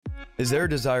Is there a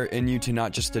desire in you to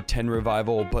not just attend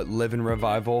revival, but live in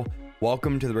revival?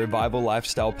 Welcome to the Revival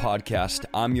Lifestyle Podcast.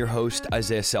 I'm your host,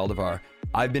 Isaiah Saldivar.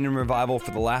 I've been in revival for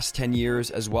the last 10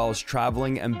 years, as well as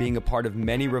traveling and being a part of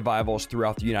many revivals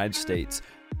throughout the United States.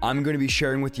 I'm going to be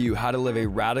sharing with you how to live a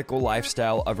radical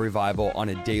lifestyle of revival on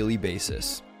a daily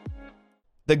basis.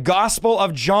 The Gospel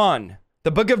of John,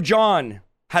 the book of John,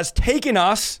 has taken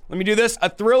us, let me do this, a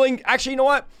thrilling, actually, you know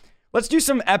what? Let's do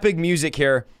some epic music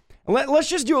here. Let's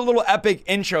just do a little epic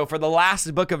intro for the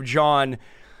last book of John.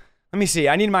 Let me see.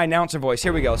 I need my announcer voice.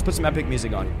 Here we go. Let's put some epic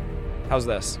music on. How's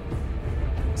this?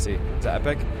 Let's see. Is that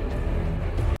epic?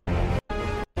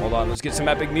 Hold on. Let's get some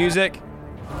epic music.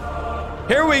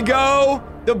 Here we go.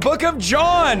 The book of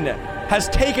John has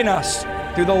taken us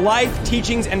through the life,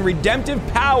 teachings, and redemptive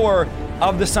power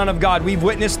of the Son of God. We've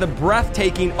witnessed the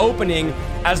breathtaking opening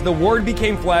as the Word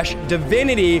became flesh,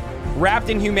 divinity wrapped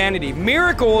in humanity,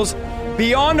 miracles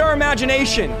beyond our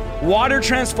imagination, water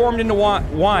transformed into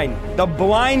wine, the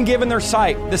blind given their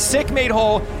sight, the sick made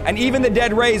whole, and even the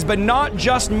dead raised. But not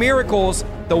just miracles,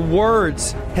 the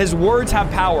words. His words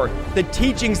have power. The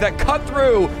teachings that cut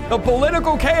through the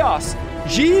political chaos.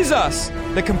 Jesus,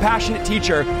 the compassionate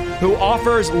teacher who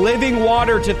offers living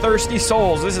water to thirsty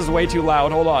souls. This is way too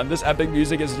loud. Hold on. This epic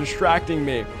music is distracting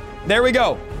me. There we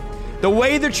go. The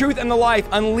way, the truth, and the life,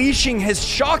 unleashing his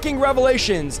shocking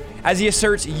revelations as he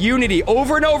asserts unity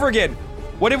over and over again.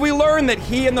 What have we learned? That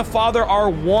he and the Father are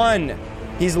one.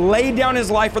 He's laid down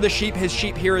his life for the sheep. His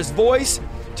sheep hear his voice.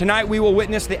 Tonight we will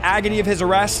witness the agony of his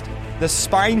arrest, the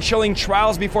spine-chilling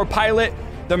trials before Pilate,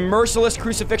 the merciless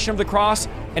crucifixion of the cross,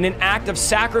 and an act of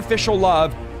sacrificial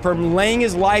love from laying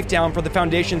his life down for the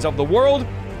foundations of the world.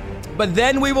 But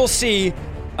then we will see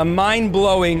a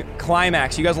mind-blowing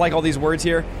climax. You guys like all these words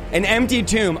here? An empty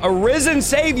tomb, a risen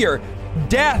Savior.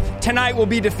 Death tonight will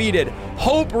be defeated,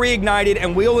 hope reignited,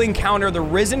 and we'll encounter the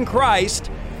risen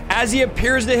Christ as he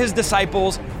appears to his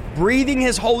disciples, breathing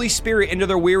his Holy Spirit into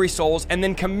their weary souls, and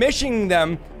then commissioning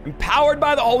them, empowered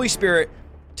by the Holy Spirit,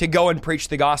 to go and preach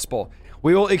the gospel.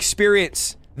 We will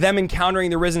experience them encountering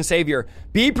the risen Savior.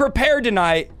 Be prepared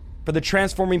tonight for the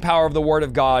transforming power of the Word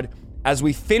of God as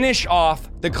we finish off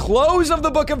the close of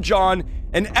the book of John,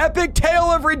 an epic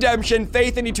tale of redemption,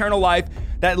 faith, and eternal life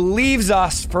that leaves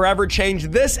us forever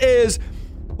changed. This is,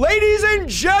 ladies and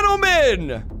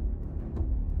gentlemen,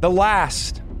 the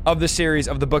last of the series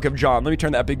of the book of John. Let me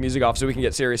turn the epic music off so we can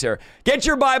get serious here. Get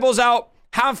your Bibles out.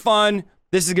 Have fun.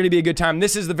 This is going to be a good time.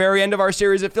 This is the very end of our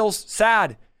series. It feels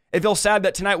sad. It feels sad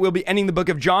that tonight we'll be ending the book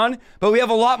of John, but we have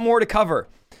a lot more to cover.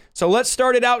 So let's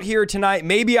start it out here tonight.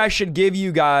 Maybe I should give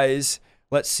you guys,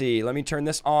 let's see, let me turn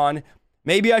this on.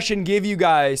 Maybe I should give you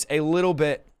guys a little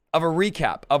bit of a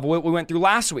recap of what we went through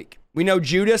last week. We know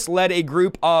Judas led a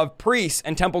group of priests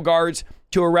and temple guards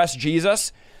to arrest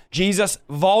Jesus. Jesus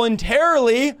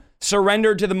voluntarily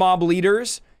surrendered to the mob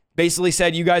leaders, basically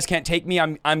said, you guys can't take me.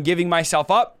 I'm giving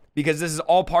myself up because this is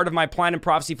all part of my plan and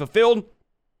prophecy fulfilled.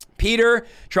 Peter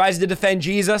tries to defend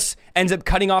Jesus, ends up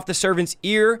cutting off the servant's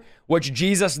ear, which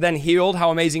Jesus then healed.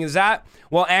 How amazing is that?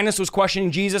 While Annas was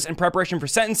questioning Jesus in preparation for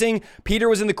sentencing, Peter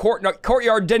was in the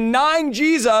courtyard denying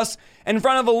Jesus in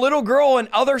front of a little girl and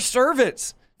other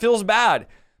servants. Feels bad.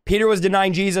 Peter was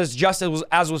denying Jesus just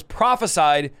as was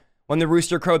prophesied when the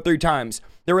rooster crowed 3 times.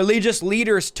 The religious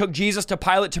leaders took Jesus to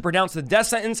Pilate to pronounce the death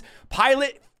sentence.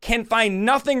 Pilate can find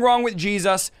nothing wrong with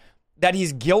Jesus, that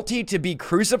he's guilty to be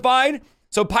crucified.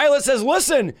 So Pilate says,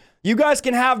 listen, you guys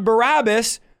can have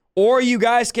Barabbas or you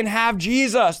guys can have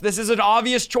Jesus. This is an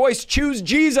obvious choice. Choose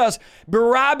Jesus.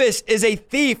 Barabbas is a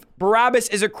thief. Barabbas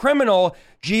is a criminal.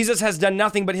 Jesus has done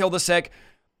nothing but heal the sick.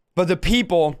 But the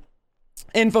people,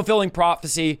 in fulfilling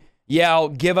prophecy, yell,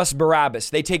 give us Barabbas.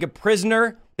 They take a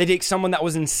prisoner. They take someone that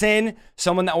was in sin,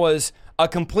 someone that was a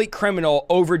complete criminal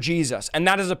over Jesus. And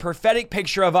that is a prophetic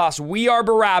picture of us. We are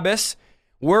Barabbas.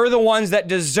 We're the ones that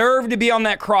deserve to be on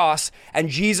that cross, and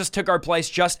Jesus took our place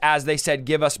just as they said,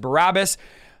 give us Barabbas.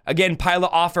 Again, Pilate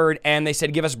offered, and they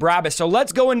said, give us Barabbas. So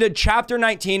let's go into chapter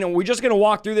 19, and we're just going to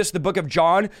walk through this, the book of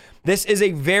John. This is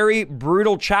a very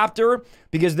brutal chapter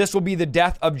because this will be the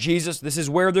death of Jesus. This is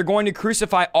where they're going to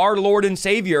crucify our Lord and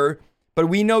Savior, but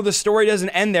we know the story doesn't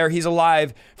end there. He's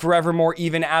alive forevermore,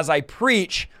 even as I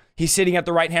preach. He's sitting at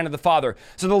the right hand of the Father.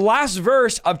 So the last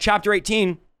verse of chapter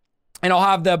 18, and I'll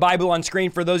have the Bible on screen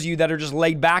for those of you that are just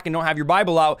laid back and don't have your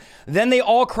Bible out. Then they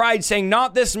all cried, saying,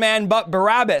 not this man, but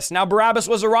Barabbas. Now, Barabbas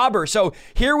was a robber. So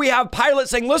here we have Pilate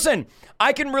saying, listen,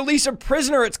 I can release a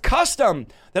prisoner. It's custom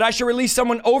that I should release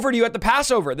someone over to you at the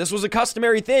Passover. This was a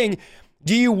customary thing.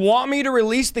 Do you want me to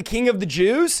release the king of the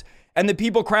Jews? And the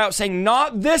people cry out saying,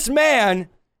 not this man,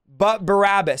 but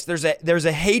Barabbas. There's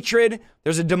a hatred,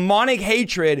 there's a demonic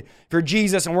hatred for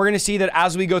Jesus, and we're going to see that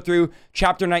as we go through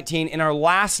chapter 19 in our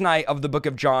last night of the book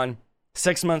of John,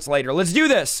 6 months later. Let's do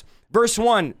this. Verse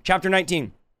 1, chapter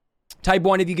 19. Type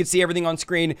 1 if you could see everything on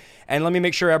screen, and let me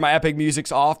make sure my epic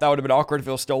music's off. That would have been awkward if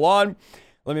it was still on.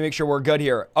 Let me make sure we're good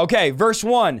here. Okay, verse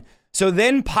 1. So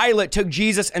then Pilate took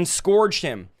Jesus and scourged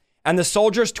him. And the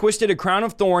soldiers twisted a crown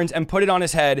of thorns and put it on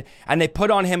his head, and they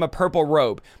put on him a purple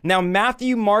robe. Now,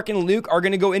 Matthew, Mark, and Luke are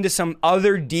going to go into some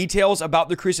other details about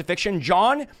the crucifixion.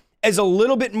 John is a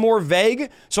little bit more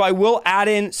vague, so I will add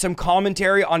in some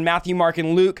commentary on Matthew, Mark,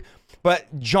 and Luke.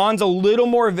 But John's a little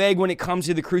more vague when it comes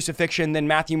to the crucifixion than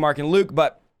Matthew, Mark, and Luke,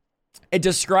 but it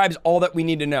describes all that we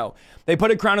need to know. They put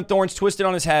a crown of thorns twisted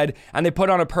on his head, and they put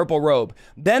on a purple robe.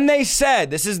 Then they said,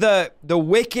 this is the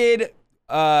wicked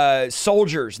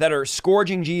soldiers that are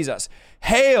scourging Jesus,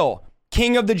 "Hail,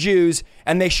 King of the Jews,"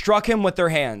 and they struck him with their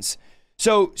hands.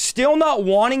 So still not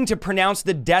wanting to pronounce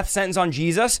the death sentence on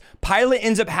Jesus, Pilate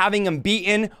ends up having him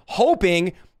beaten,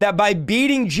 hoping that by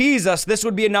beating Jesus, this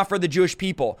would be enough for the Jewish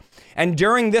people. And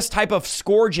during this type of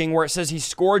scourging, where it says he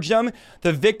scourged them,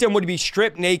 the victim would be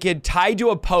stripped naked, tied to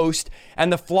a post,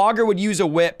 and the flogger would use a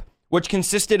whip, which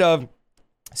consisted of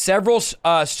several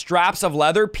straps of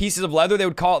leather, pieces of leather. They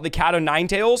would call it the cat o' nine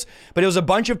tails, but it was a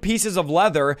bunch of pieces of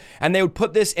leather, and they would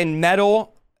put this in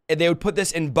metal, they would put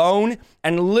this in bone,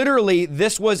 and literally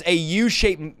this was a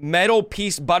U-shaped metal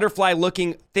piece, butterfly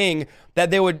looking thing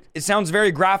that they would, it sounds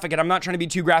very graphic, and I'm not trying to be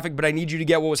too graphic, but I need you to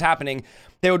get what was happening.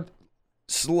 They would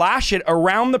slash it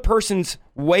around the person's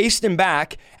waist and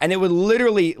back, and it would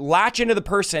literally latch into the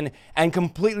person and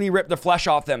completely rip the flesh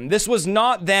off them. This was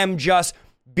not them just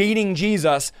beating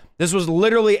Jesus. This was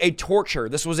literally a torture.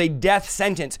 This was a death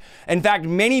sentence. In fact,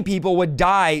 many people would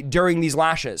die during these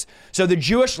lashes. So the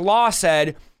Jewish law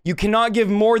said you cannot give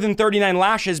more than 39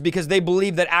 lashes because they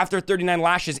believed that after 39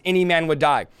 lashes, any man would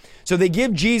die. So they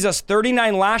give Jesus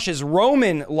 39 lashes.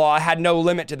 Roman law had no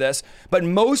limit to this, but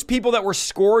most people that were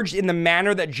scourged in the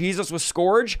manner that Jesus was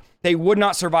scourged, they would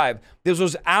not survive. This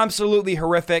was absolutely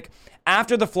horrific.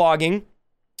 After the flogging,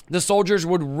 the soldiers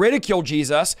would ridicule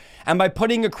Jesus, and by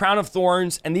putting a crown of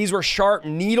thorns, and these were sharp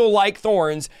needle-like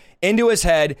thorns, into his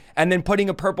head, and then putting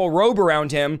a purple robe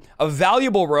around him, a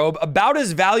valuable robe, about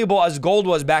as valuable as gold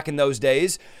was back in those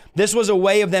days. This was a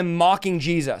way of them mocking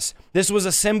Jesus. This was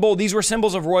a symbol. These were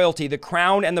symbols of royalty, the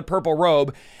crown and the purple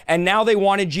robe. And now they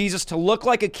wanted Jesus to look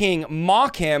like a king,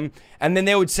 mock him, and then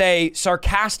they would say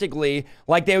sarcastically,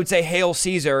 like they would say, "Hail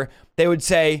Caesar," they would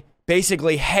say,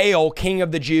 basically, "Hail, King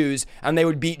of the Jews," and they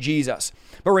would beat Jesus.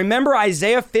 But remember,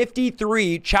 Isaiah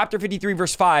 53, chapter 53,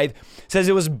 verse 5, says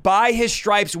it was by his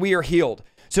stripes we are healed.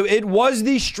 So it was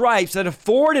these stripes that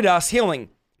afforded us healing.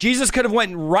 Jesus could have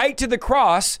went right to the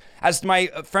cross, as my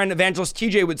friend evangelist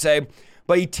TJ would say,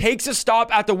 but he takes a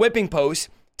stop at the whipping post,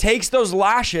 takes those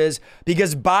lashes,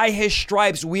 because by his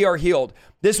stripes we are healed.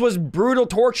 This was brutal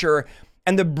torture,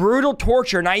 and the brutal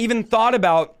torture, and I even thought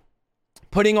about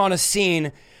putting on a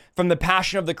scene from The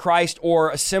Passion of the Christ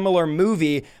or a similar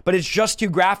movie, but it's just too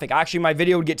graphic. Actually, my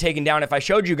video would get taken down if I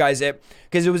showed you guys it,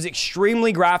 because it was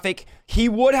extremely graphic. He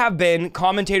would have been,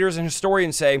 commentators and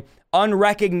historians say,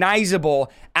 unrecognizable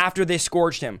after they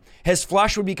scourged him. His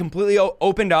flesh would be completely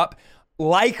opened up.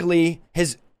 Likely,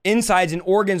 his insides and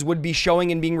organs would be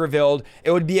showing and being revealed.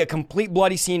 It would be a complete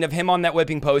bloody scene of him on that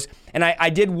whipping post. And I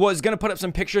was going to put up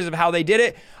some pictures of how they did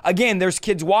it. Again, there's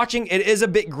kids watching. It is a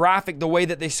bit graphic the way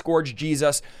that they scourged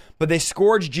Jesus, but they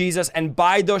scourged Jesus, and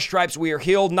by those stripes we are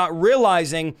healed, not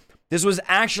realizing this was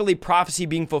actually prophecy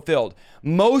being fulfilled.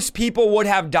 Most people would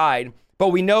have died, but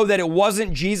we know that it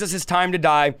wasn't Jesus' time to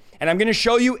die. And I'm going to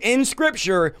show you in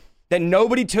scripture that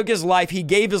nobody took his life. He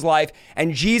gave his life,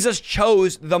 and Jesus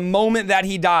chose the moment that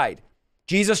he died.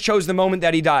 Jesus chose the moment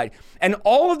that he died. And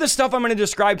all of the stuff I'm going to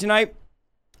describe tonight,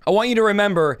 I want you to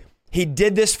remember, he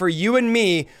did this for you and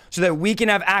me so that we can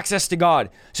have access to God,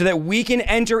 so that we can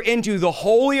enter into the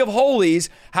Holy of Holies,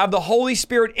 have the Holy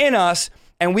Spirit in us,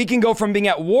 and we can go from being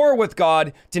at war with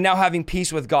God to now having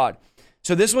peace with God.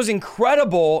 So this was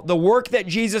incredible, the work that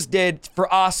Jesus did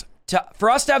for us to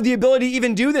have the ability to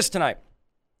even do this tonight.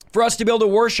 For us to be able to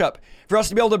worship, for us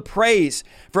to be able to praise,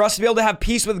 for us to be able to have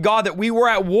peace with God, that we were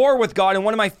at war with God. And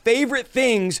one of my favorite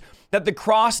things that the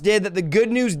cross did, that the good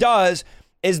news does,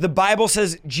 is the Bible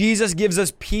says Jesus gives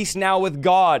us peace now with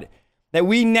God. That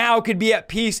we now could be at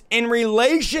peace in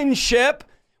relationship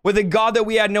with a God that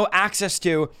we had no access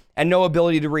to and no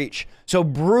ability to reach. So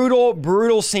brutal,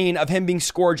 brutal scene of him being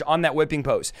scourged on that whipping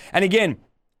post. And again,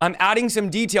 I'm adding some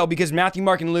detail because Matthew,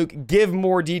 Mark, and Luke give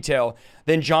more detail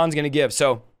than John's going to give.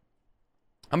 So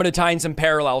I'm going to tie in some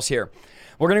parallels here.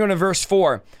 We're going to go to verse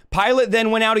 4. Pilate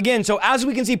then went out again. So as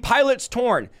we can see, Pilate's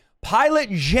torn. Pilate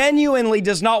genuinely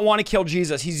does not want to kill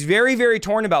Jesus. He's very, very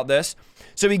torn about this.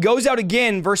 So he goes out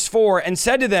again, verse 4, and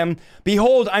said to them,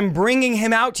 behold, I'm bringing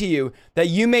him out to you, that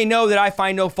you may know that I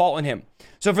find no fault in him.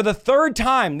 So for the third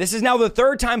time, this is now the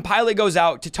third time Pilate goes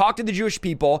out to talk to the Jewish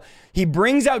people. He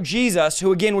brings out Jesus,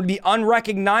 who again would be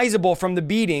unrecognizable from the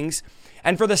beatings.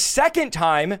 And for the second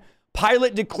time,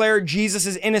 Pilate declared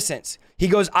Jesus' innocence. He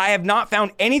goes, I have not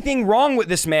found anything wrong with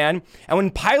this man. And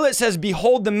when Pilate says,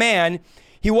 behold the man,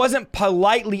 he wasn't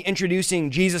politely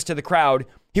introducing Jesus to the crowd.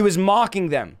 He was mocking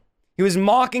them. He was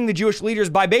mocking the Jewish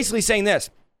leaders by basically saying this,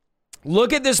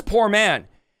 look at this poor man.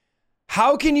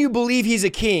 How can you believe he's a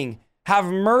king? Have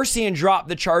mercy and drop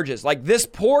the charges. Like this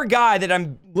poor guy that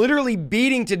I'm literally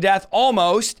beating to death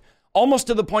almost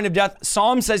to the point of death.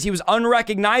 Psalm says he was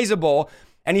unrecognizable.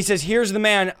 And he says, here's the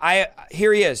man.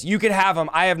 Here he is. You could have him.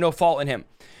 I have no fault in him.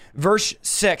 Verse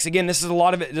 6. Again, this is a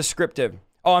lot of it descriptive.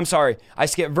 Oh, I'm sorry. I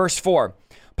skipped verse 4.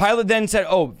 Pilate then said,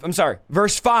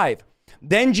 verse 5.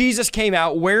 Then Jesus came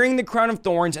out wearing the crown of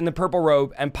thorns and the purple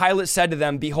robe. And Pilate said to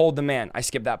them, behold the man. I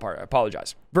skipped that part. I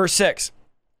apologize. Verse 6.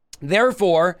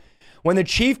 Therefore, when the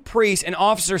chief priests and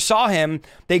officers saw him,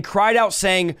 they cried out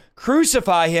saying,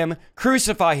 crucify him,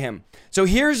 crucify him. So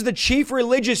here's the chief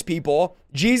religious people.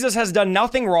 Jesus has done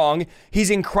nothing wrong. He's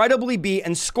incredibly beat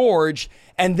and scourged.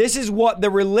 And this is what the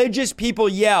religious people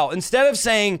yell. Instead of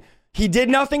saying, he did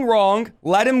nothing wrong,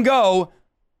 let him go,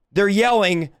 they're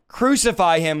yelling,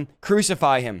 crucify him,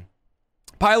 crucify him.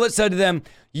 Pilate said to them,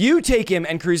 you take him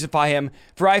and crucify him,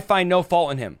 for I find no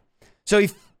fault in him. So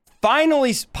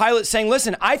finally, Pilate saying,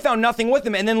 listen, I found nothing with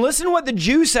him. And then listen to what the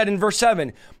Jews said in verse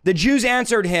 7. The Jews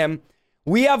answered him,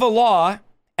 we have a law,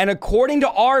 and according to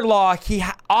our law, he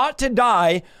ought to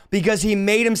die because he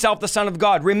made himself the Son of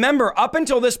God. Remember, up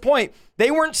until this point,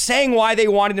 they weren't saying why they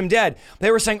wanted him dead.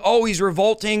 They were saying, oh, he's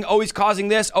revolting. Oh, he's causing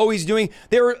this. Oh, he's doing.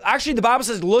 They were actually, the Bible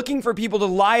says, looking for people to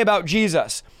lie about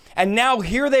Jesus. And now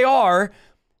here they are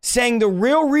saying the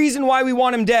real reason why we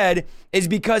want him dead is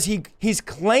because he's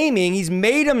claiming he's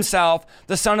made himself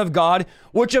the Son of God,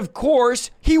 which of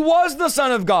course he was the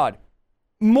Son of God.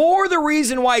 More the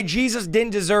reason why Jesus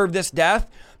didn't deserve this death,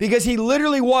 because he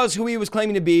literally was who he was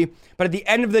claiming to be. But at the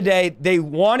end of the day, they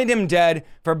wanted him dead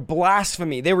for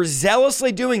blasphemy. They were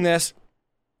zealously doing this,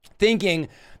 thinking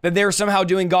that they were somehow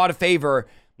doing God a favor,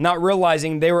 not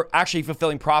realizing they were actually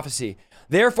fulfilling prophecy.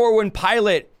 Therefore, when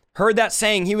Pilate heard that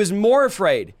saying, he was more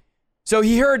afraid. So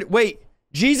he heard, wait,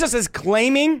 Jesus is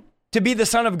claiming to be the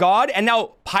Son of God, and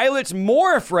now Pilate's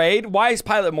more afraid. Why is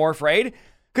Pilate more afraid?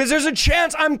 Because there's a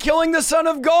chance I'm killing the Son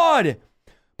of God.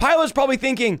 Pilate's probably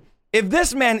thinking, if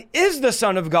this man is the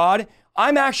Son of God,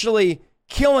 I'm actually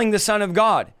killing the Son of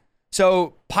God.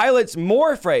 So Pilate's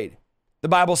more afraid. The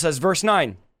Bible says, verse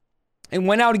 9, and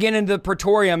went out again into the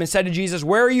praetorium and said to Jesus,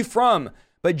 where are you from?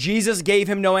 But Jesus gave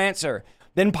him no answer.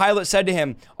 Then Pilate said to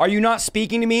him, are you not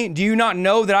speaking to me? Do you not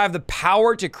know that I have the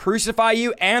power to crucify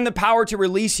you and the power to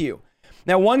release you?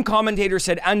 Now, one commentator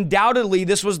said, undoubtedly,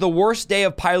 this was the worst day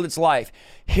of Pilate's life.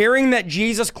 Hearing that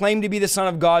Jesus claimed to be the Son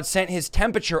of God sent his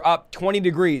temperature up 20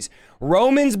 degrees.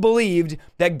 Romans believed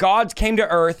that God came to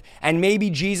earth and maybe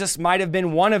Jesus might have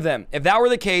been one of them. If that were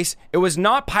the case, it was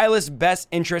not Pilate's best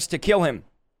interest to kill him.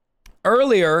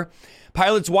 Earlier,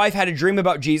 Pilate's wife had a dream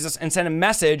about Jesus and sent a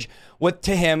message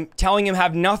to him, telling him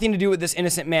have nothing to do with this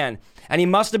innocent man. And he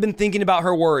must have been thinking about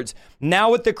her words.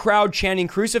 Now with the crowd chanting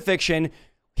crucifixion,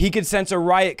 he could sense a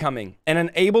riot coming. And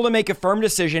unable to make a firm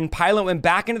decision, Pilate went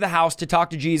back into the house to talk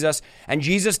to Jesus, and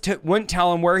Jesus wouldn't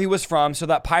tell him where he was from so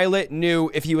that Pilate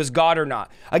knew if he was God or not.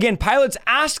 Again, Pilate's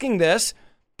asking this,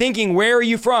 thinking, where are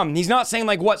you from? He's not saying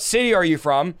like, what city are you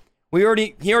from? He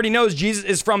already knows Jesus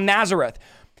is from Nazareth.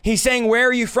 He's saying, where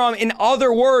are you from? In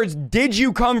other words, did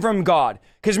you come from God?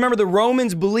 Because remember, the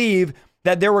Romans believe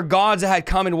that there were gods that had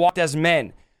come and walked as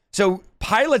men. So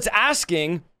Pilate's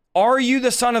asking, are you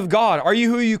the Son of God? Are you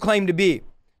who you claim to be?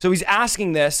 So he's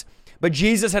asking this, but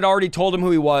Jesus had already told him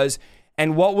who he was.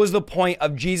 And what was the point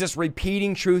of Jesus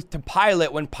repeating truth to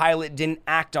Pilate when Pilate didn't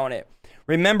act on it?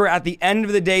 Remember, at the end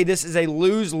of the day, this is a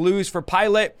lose-lose for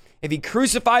Pilate. If he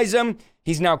crucifies him,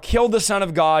 he's now killed the Son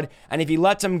of God. And if he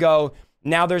lets him go,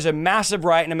 now there's a massive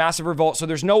riot and a massive revolt. So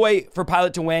there's no way for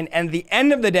Pilate to win. And at the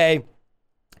end of the day,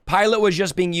 Pilate was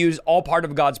just being used, all part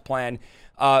of God's plan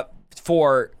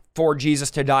for Jesus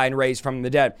to die and raise from the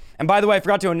dead. And by the way, I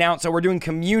forgot to announce, so we're doing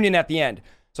communion at the end.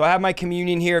 So I have my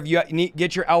communion here. If you need,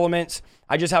 get your elements,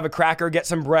 I just have a cracker, get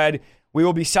some bread. We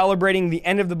will be celebrating the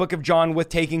end of the book of John with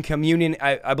taking communion.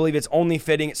 I believe it's only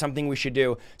fitting. It's something we should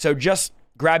do. So just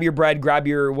grab your bread, grab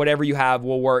your whatever you have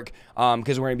will work,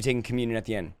 because we're going to be taking communion at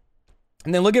the end.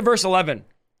 And then look at verse 11.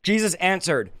 Jesus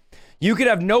answered, "You could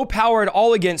have no power at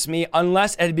all against me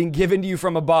unless it had been given to you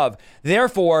from above.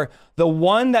 Therefore, the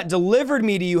one that delivered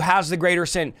me to you has the greater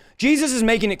sin." Jesus is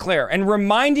making it clear and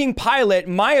reminding Pilate,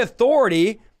 my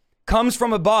authority comes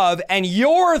from above and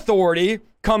your authority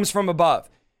comes from above.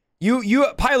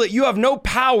 Pilate, you have no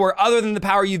power other than the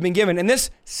power you've been given. And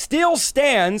this still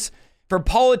stands for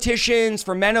politicians,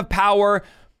 for men of power.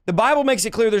 The Bible makes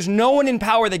it clear there's no one in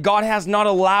power that God has not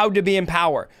allowed to be in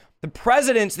power. The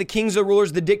presidents, the kings, the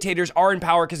rulers, the dictators are in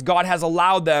power because God has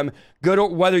allowed them, good or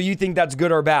whether you think that's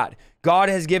good or bad. God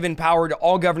has given power to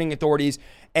all governing authorities,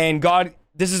 and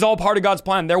this is all part of God's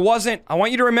plan. I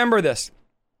want you to remember this.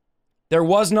 There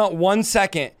was not 1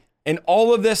 second in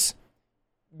all of this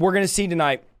we're going to see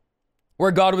tonight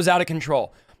where God was out of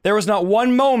control. There was not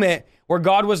one moment where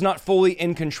God was not fully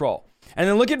in control. And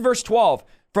then look at verse 12.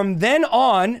 From then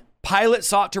on, Pilate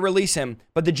sought to release him,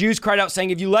 but the Jews cried out saying,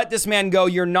 "If you let this man go,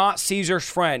 you're not Caesar's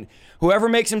friend. Whoever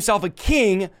makes himself a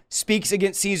king speaks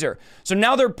against Caesar." So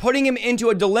now they're putting him into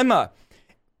a dilemma.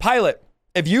 Pilate,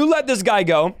 if you let this guy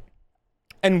go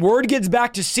and word gets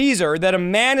back to Caesar that a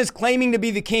man is claiming to be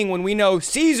the king when we know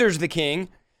Caesar's the king,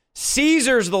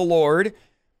 Caesar's the Lord,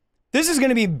 this is going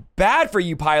to be bad for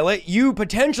you, Pilate. You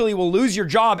potentially will lose your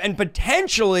job, and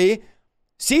potentially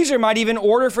Caesar might even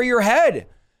order for your head.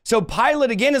 So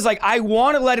Pilate again is like, I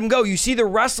want to let him go. You see the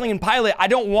wrestling in Pilate. I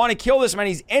don't want to kill this man.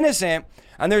 He's innocent.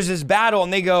 And there's this battle,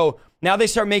 and now they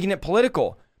start making it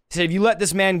political. They said, if you let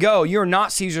this man go, you're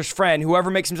not Caesar's friend. Whoever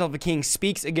makes himself a king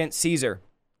speaks against Caesar.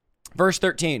 Verse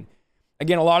 13.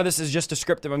 Again, a lot of this is just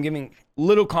descriptive. I'm giving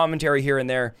little commentary here and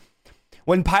there.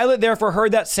 When Pilate therefore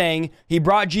heard that saying, he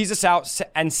brought Jesus out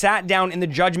and sat down in the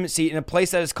judgment seat in a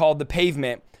place that is called the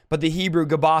Pavement, but the Hebrew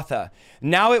Gabbatha.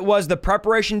 Now it was the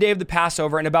preparation day of the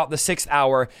Passover and about the 6th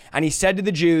hour. And he said to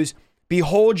the Jews,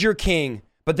 "Behold your king."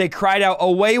 But they cried out,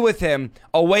 away with him,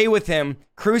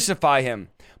 crucify him."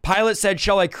 Pilate said,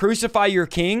 "Shall I crucify your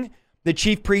king?" The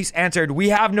chief priests answered, "We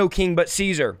have no king but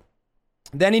Caesar."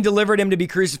 Then he delivered him to be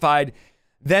crucified.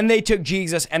 Then they took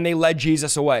Jesus and they led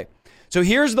Jesus away. So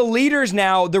here's the leaders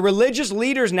now, the religious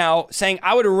leaders now saying,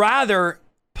 I would rather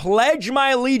pledge my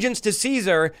allegiance to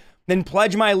Caesar than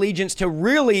pledge my allegiance to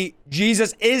really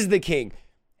Jesus is the king.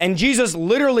 And Jesus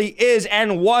literally is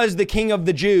and was the king of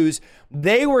the Jews.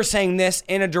 They were saying this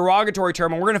in a derogatory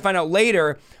term. And we're going to find out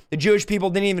later, the Jewish people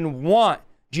didn't even want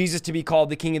Jesus to be called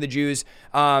the king of the Jews,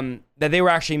 that they were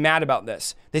actually mad about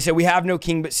this. They said, we have no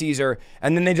king but Caesar.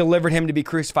 And then they delivered him to be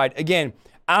crucified. Again,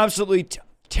 absolutely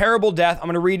terrible death. I'm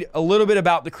going to read a little bit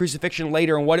about the crucifixion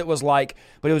later and what it was like,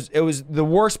 but it was the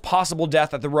worst possible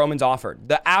death that the Romans offered.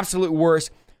 The absolute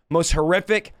worst, most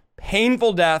horrific,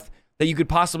 painful death that you could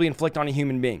possibly inflict on a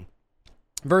human being.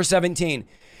 Verse 17,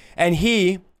 and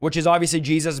he, which is obviously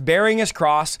Jesus, bearing his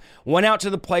cross, went out to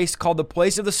the place called the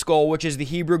place of the skull, which is the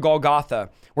Hebrew Golgotha,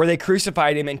 where they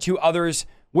crucified him and two others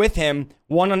with him,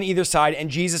 one on either side, and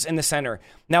Jesus in the center.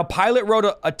 Now Pilate wrote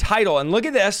a title, and look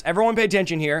at this, everyone pay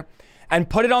attention here, and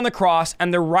put it on the cross,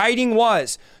 and the writing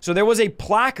was, so there was a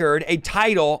placard, a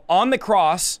title on the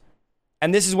cross,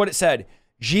 and this is what it said,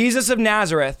 Jesus of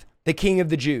Nazareth, the King of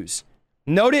the Jews.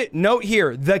 Note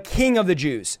here, the King of the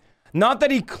Jews. Not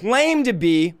that he claimed to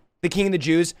be the King of the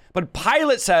Jews, but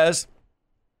Pilate says,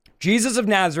 Jesus of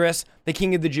Nazareth, the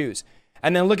King of the Jews.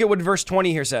 And then look at what verse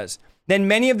 20 here says. Then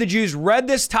many of the Jews read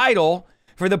this title,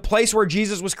 for the place where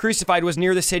Jesus was crucified was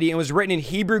near the city and was written in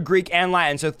Hebrew, Greek, and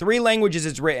Latin. So 3 languages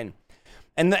it's written.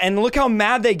 And look how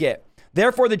mad they get.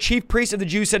 Therefore, the chief priest of the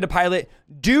Jews said to Pilate,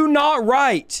 do not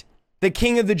write the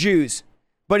King of the Jews.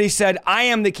 But he said, I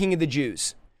am the King of the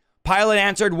Jews. Pilate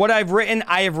answered, what I've written,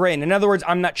 I have written. In other words,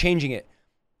 I'm not changing it.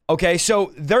 Okay,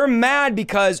 so they're mad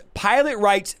because Pilate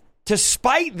writes, to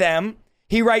spite them,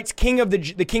 he writes the King of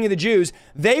the Jews.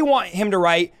 They want him to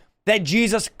write that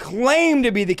Jesus claimed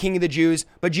to be the King of the Jews,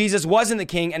 but Jesus wasn't the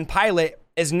king, and Pilate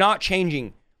is not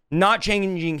changing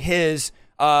his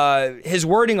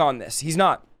wording on this. He's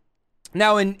not.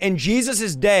 Now, in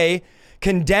Jesus's day,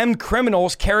 condemned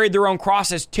criminals carried their own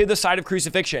crosses to the site of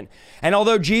crucifixion. And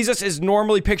although Jesus is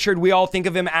normally pictured, we all think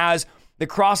of him as the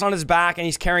cross on his back, and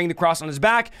he's carrying the cross on his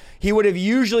back, he would have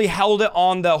usually held it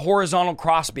on the horizontal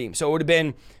crossbeam. So it would have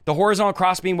been, the horizontal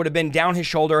crossbeam would have been down his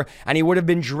shoulder, and he would have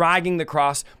been dragging the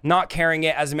cross, not carrying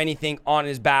it as many think on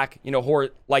his back,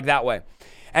 like that way.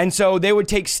 And so they would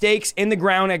take stakes in the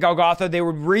ground at Golgotha. They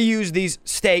would reuse these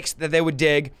stakes that they would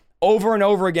dig over and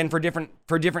over again for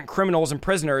different criminals and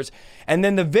prisoners. And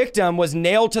then the victim was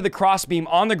nailed to the crossbeam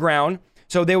on the ground.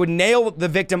 So they would nail the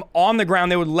victim on the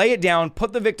ground. They would lay it down,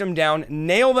 put the victim down,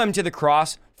 nail them to the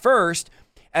cross first,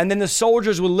 and then the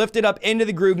soldiers would lift it up into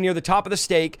the groove near the top of the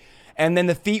stake. And then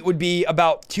the feet would be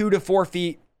about 2 to 4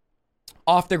 feet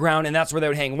off the ground, and that's where they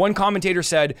would hang. One commentator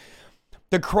said,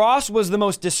 the cross was the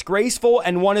most disgraceful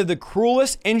and one of the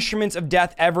cruelest instruments of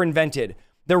death ever invented.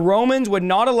 The Romans would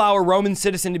not allow a Roman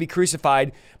citizen to be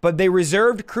crucified, but they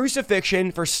reserved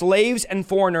crucifixion for slaves and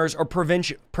foreigners or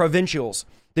provincials.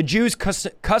 The Jews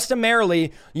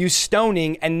customarily used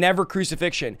stoning and never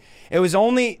crucifixion. It was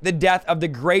only the death of the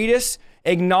greatest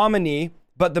ignominy,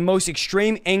 but the most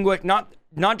extreme anguish,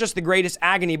 not just the greatest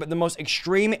agony, but the most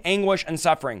extreme anguish and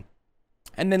suffering.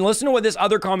 And then listen to what this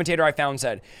other commentator I found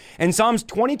said. In Psalms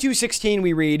 22:16,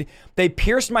 we read, they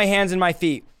pierced my hands and my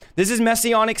feet. This is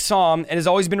messianic psalm and has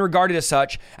always been regarded as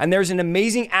such. And there's an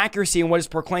amazing accuracy in what is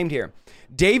proclaimed here.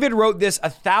 David wrote this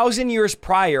 1,000 years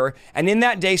prior, and in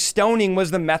that day, stoning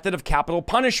was the method of capital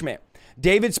punishment.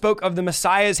 David spoke of the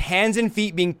Messiah's hands and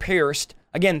feet being pierced.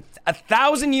 Again,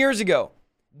 1,000 years ago,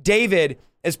 David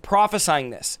is prophesying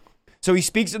this. So he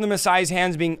speaks of the Messiah's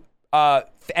hands being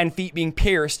and feet being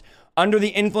pierced under the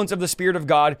influence of the Spirit of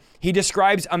God. He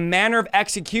describes a manner of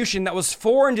execution that was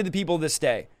foreign to the people of this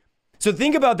day. So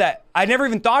think about that. I never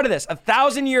even thought of this.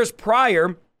 1,000 years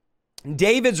prior,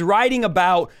 David's writing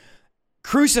about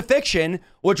crucifixion,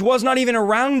 which was not even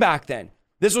around back then.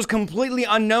 This was completely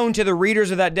unknown to the readers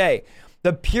of that day.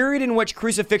 The period in which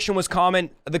crucifixion was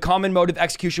the common mode of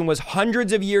execution was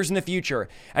hundreds of years in the future.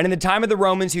 And in the time of the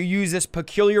Romans who used this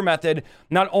peculiar method,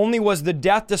 not only was the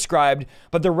death described,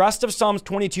 but the rest of Psalms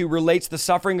 22 relates the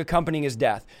suffering accompanying his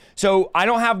death. So I'm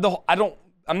not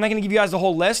going to give you guys the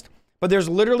whole list, but there's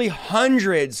literally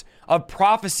hundreds of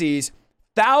prophecies,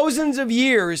 thousands of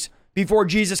years before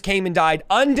Jesus came and died.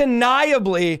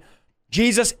 Undeniably,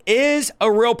 Jesus is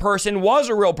a real person, was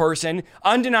a real person.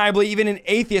 Undeniably, even an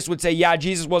atheist would say, yeah,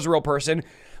 Jesus was a real person.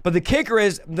 But the kicker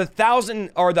is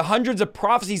the hundreds of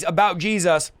prophecies about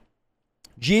Jesus,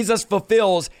 Jesus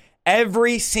fulfills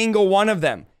every single one of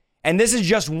them. And this is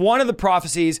just one of the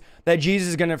prophecies that Jesus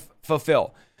is going to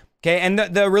fulfill. Okay, and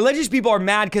the religious people are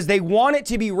mad because they want it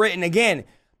to be written again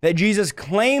that Jesus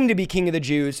claimed to be king of the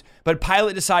Jews, but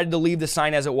Pilate decided to leave the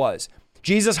sign as it was.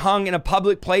 Jesus hung in a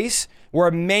public place where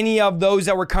many of those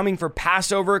that were coming for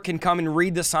Passover can come and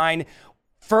read the sign,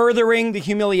 furthering the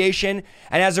humiliation.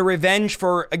 And as a revenge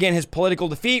for, again, his political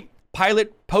defeat,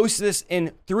 Pilate posts this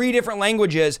in 3 different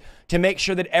languages to make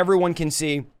sure that everyone can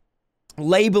see,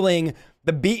 labeling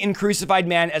the beaten, crucified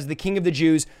man as the king of the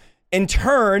Jews. In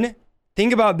turn,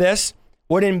 think about this,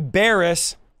 would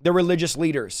embarrass the religious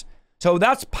leaders. So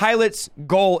that's Pilate's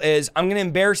goal is, I'm going to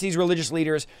embarrass these religious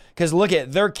leaders because look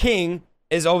at their king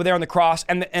is over there on the cross.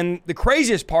 And the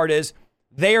craziest part is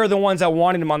they are the ones that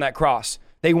wanted him on that cross.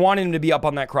 They wanted him to be up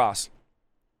on that cross.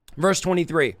 Verse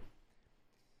 23.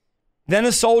 Then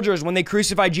the soldiers, when they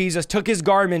crucified Jesus, took his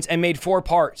garments and made 4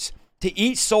 parts, to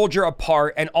each soldier a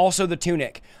part, and also the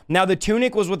tunic. Now the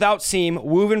tunic was without seam,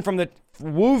 woven from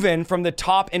the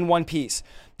top in one piece.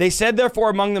 They said therefore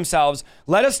among themselves,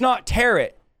 let us not tear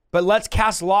it, but let's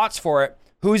cast lots for it,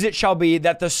 whose it shall be,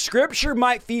 that the scripture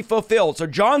might be fulfilled. So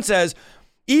John says,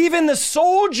 even the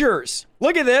soldiers,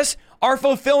 look at this, are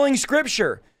fulfilling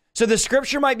scripture. So the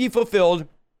scripture might be fulfilled.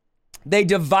 They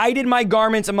divided my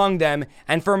garments among them,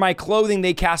 and for my clothing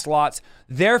they cast lots.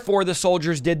 Therefore the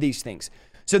soldiers did these things.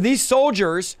 So these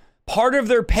soldiers, part of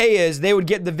their pay is they would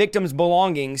get the victim's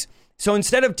belongings. So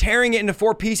instead of tearing it into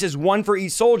 4 pieces, 1 for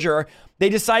each soldier, they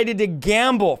decided to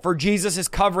gamble for Jesus's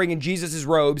covering and Jesus's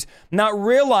robes, not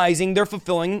realizing they're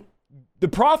fulfilling the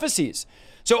prophecies.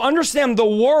 So understand, the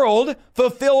world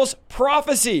fulfills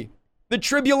prophecy. The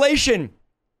tribulation,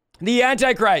 the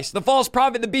Antichrist, the false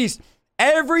prophet, the beast,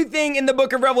 everything in the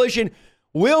book of Revelation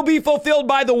will be fulfilled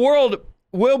by the world,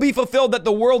 will be fulfilled that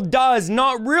the world does,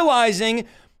 not realizing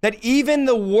that even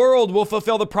the world will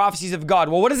fulfill the prophecies of God.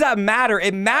 Well, what does that matter?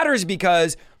 It matters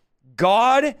because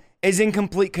God is in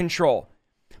complete control.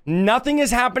 Nothing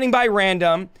is happening by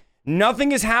random.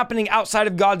 Nothing is happening outside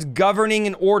of God's governing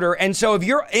and order. And so if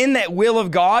you're in that will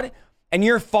of God and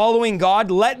you're following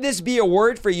God, let this be a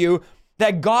word for you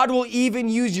that God will even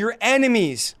use your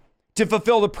enemies to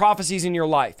fulfill the prophecies in your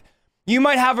life. You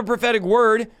might have a prophetic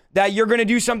word that you're going to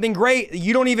do something great.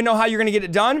 You don't even know how you're going to get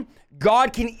it done.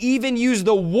 God can even use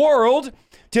the world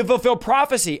to fulfill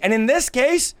prophecy. And in this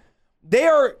case, they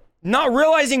are not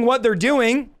realizing what they're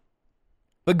doing,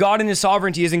 but God in his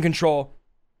sovereignty is in control.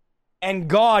 And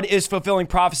God is fulfilling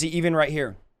prophecy even right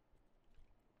here.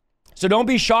 So don't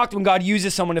be shocked when God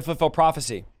uses someone to fulfill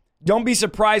prophecy. Don't be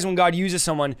surprised when God uses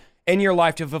someone in your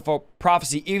life to fulfill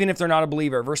prophecy, even if they're not a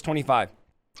believer. Verse 25.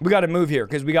 We got to move here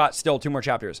because we got still 2 more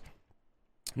chapters.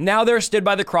 Now there stood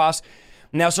by the cross.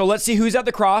 Now, so let's see who's at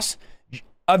the cross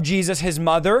of Jesus. His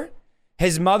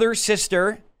mother's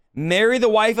sister, Mary, the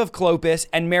wife of Clopas,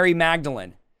 and Mary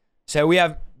Magdalene. So we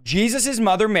have Jesus'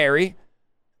 mother, Mary,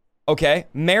 okay,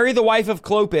 Mary, the wife of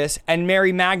Clopas, and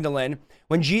Mary Magdalene.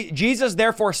 When Jesus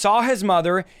therefore saw his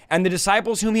mother and the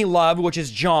disciples whom he loved, which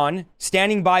is John,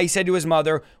 standing by, he said to his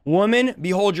mother, "Woman,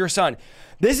 behold your son."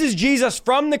 This is Jesus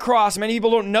from the cross. Many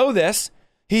people don't know this.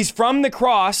 He's from the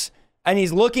cross and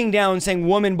he's looking down saying,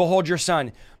 "Woman, behold your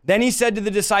son." Then he said to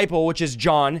the disciple, which is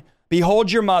John,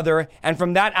 "Behold your mother." And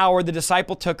from that hour, the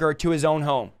disciple took her to his own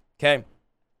home. Okay.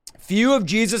 Few of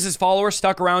Jesus' followers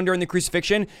stuck around during the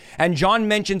crucifixion, and John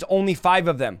mentions only 5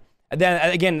 of them. And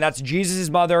then again, that's Jesus'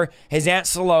 mother, his aunt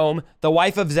Salome, the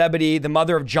wife of Zebedee, the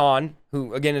mother of John,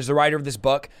 who again is the writer of this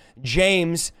book,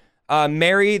 James,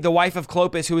 Mary, the wife of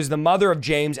Clopas, who is the mother of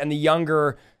James and the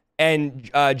younger,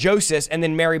 and Joseph, and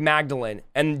then Mary Magdalene,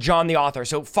 and John the author.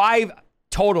 So 5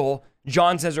 total,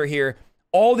 John says are here.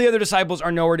 All the other disciples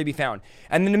are nowhere to be found.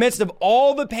 And in the midst of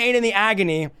all the pain and the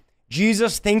agony,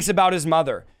 Jesus thinks about his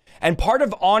mother. And part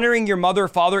of honoring your mother or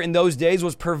father in those days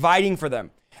was providing for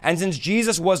them. And since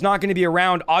Jesus was not going to be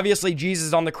around, obviously Jesus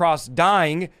is on the cross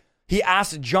dying. He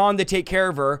asked John to take care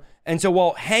of her. And so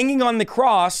while hanging on the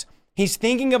cross, he's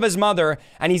thinking of his mother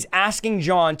and he's asking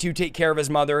John to take care of his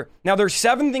mother. Now there's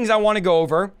 7 things I want to go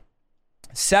over.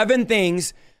 7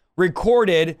 things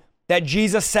recorded that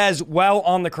Jesus says while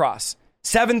on the cross.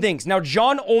 7 things. Now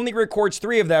John only records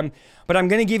 3 of them, but I'm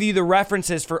going to give you the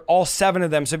references for all 7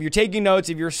 of them. So if you're taking notes,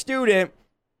 if you're a student,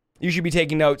 you should be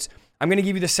taking notes. I'm going to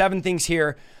give you the 7 things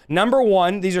here. Number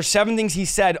 1, these are 7 things he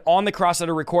said on the cross that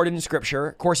are recorded in scripture.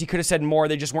 Of course, he could have said more.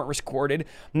 They just weren't recorded.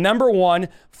 Number 1,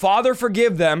 Father,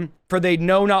 forgive them, for they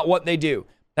know not what they do.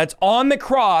 That's on the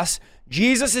cross.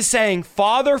 Jesus is saying,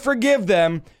 Father, forgive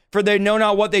them, for they know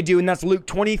not what they do. And that's Luke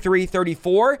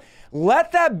 23:34.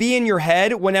 Let that be in your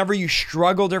head whenever you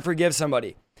struggle to forgive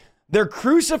somebody. They're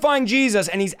crucifying Jesus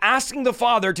and he's asking the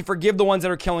Father to forgive the ones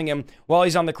that are killing him while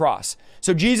he's on the cross.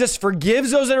 So Jesus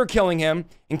forgives those that are killing him,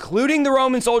 including the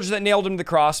Roman soldiers that nailed him to the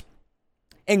cross,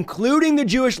 including the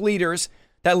Jewish leaders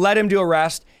that led him to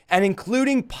arrest, and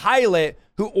including Pilate,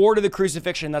 who ordered the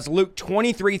crucifixion. That's Luke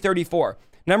 23:34.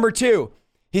 Number 2,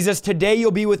 he says, today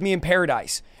you'll be with me in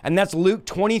paradise. And that's Luke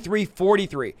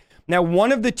 23:43. Now,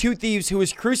 one of the 2 thieves who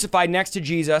was crucified next to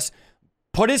Jesus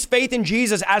put his faith in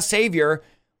Jesus as Savior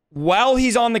while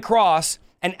he's on the cross.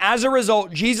 And as a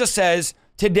result, Jesus says,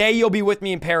 today you'll be with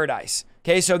me in paradise.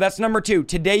 Okay, so that's number 2.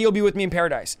 Today you'll be with me in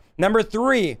paradise. Number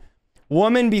 3,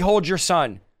 woman, behold your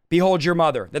son. Behold your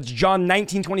mother. That's John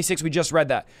 19:26. We just read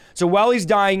that. So while he's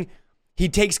dying, he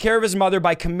takes care of his mother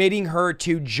by committing her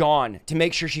to John to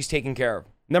make sure she's taken care of.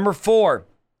 Number 4,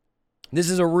 this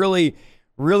is a really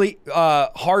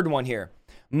hard one here.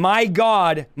 My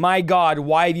God,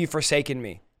 why have you forsaken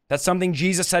me? That's something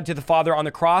Jesus said to the Father on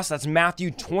the cross. That's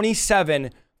Matthew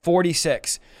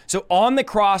 27:46. So on the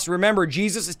cross, remember,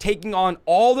 Jesus is taking on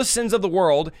all the sins of the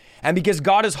world. And because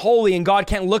God is holy and God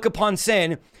can't look upon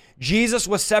sin, Jesus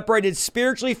was separated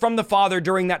spiritually from the Father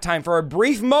during that time. For a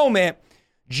brief moment,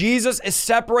 Jesus is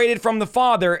separated from the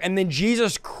Father. And then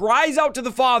Jesus cries out to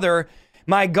the Father,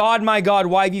 my God,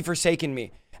 why have you forsaken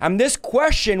me? And this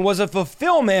question was a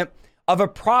fulfillment of a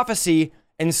prophecy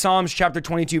in Psalms chapter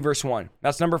 22, verse 1.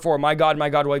 That's number 4. My God,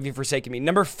 why have you forsaken me?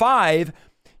 Number 5,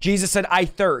 Jesus said, I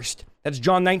thirst. That's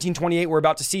John 19:28. We're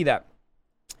about to see that.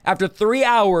 After 3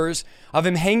 hours of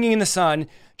him hanging in the sun,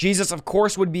 Jesus, of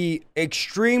course, would be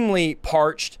extremely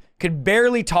parched, could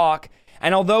barely talk.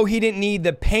 And although he didn't need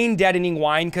the pain deadening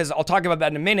wine, because I'll talk about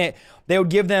that in a minute, they would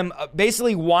give them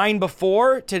basically wine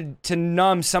before to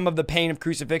numb some of the pain of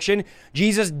crucifixion.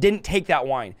 Jesus didn't take that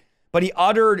wine, but he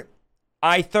uttered,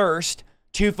 I thirst,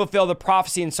 to fulfill the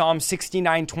prophecy in Psalm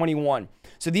 69:21.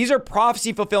 So these are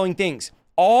prophecy fulfilling things.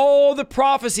 All the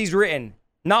prophecies written,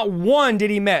 not one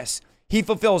did he miss. He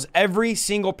fulfills every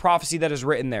single prophecy that is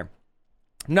written there.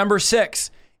 Number 6,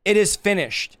 it is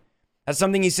finished. That's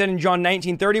something he said in John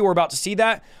 19:30. We're about to see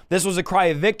that. This was a cry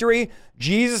of victory.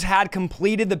 Jesus had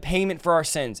completed the payment for our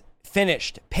sins.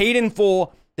 Finished, paid in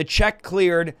full, the check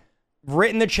cleared,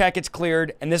 written the check, it's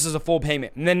cleared, and this is a full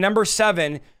payment. And then number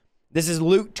 7, this is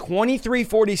Luke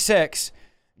 23:46.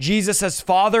 Jesus says,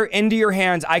 Father, into your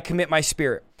hands I commit my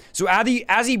spirit. So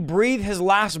as he breathed his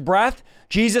last breath,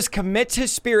 Jesus commits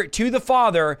his spirit to the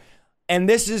Father, and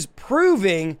this is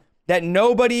proving that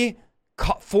nobody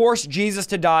forced Jesus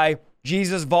to die.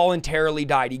 Jesus voluntarily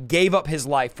died. He gave up his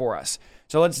life for us.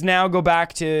 So let's now go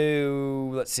back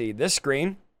to, let's see, this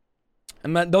screen.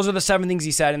 And those are the 7 things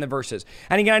he said in the verses.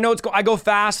 And again, I know I go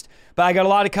fast, but I got a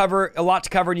lot to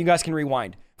cover, and you guys can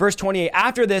rewind. Verse 28,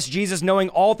 after this, Jesus, knowing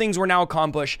all things were now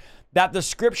accomplished, that the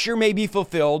scripture may be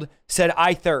fulfilled, said,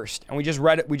 I thirst. And we just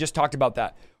read it. We just talked about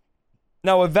that.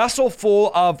 Now, a vessel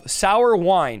full of sour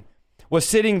wine was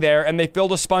sitting there, and they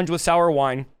filled a sponge with sour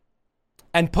wine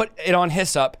and put it on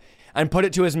hyssop and put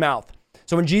it to his mouth.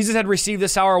 So when Jesus had received the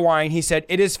sour wine, he said,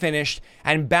 "It is finished."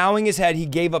 And bowing his head, he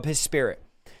gave up his spirit.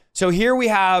 So here we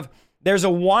have, there's a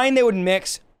wine they would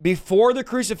mix before the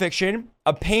crucifixion,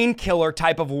 a painkiller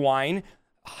type of wine,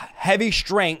 heavy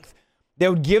strength. They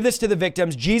would give this to the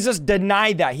victims. Jesus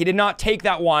denied that. He did not take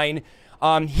that wine.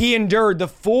 He endured the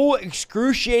full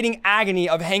excruciating agony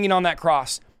of hanging on that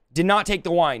cross. Did not take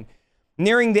the wine.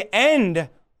 Nearing the end,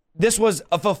 this was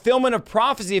a fulfillment of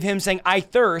prophecy of him saying, "I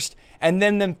thirst," and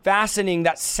then them fastening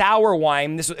that sour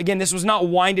wine. This was not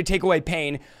wine to take away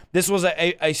pain. This was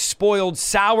a spoiled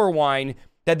sour wine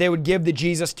that they would give to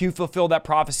Jesus to fulfill that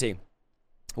prophecy.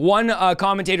 One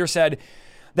commentator said,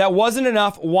 that wasn't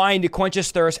enough wine to quench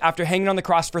his thirst after hanging on the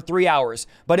cross for 3 hours,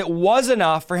 but it was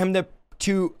enough for him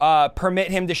to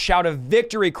permit him to shout a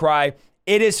victory cry,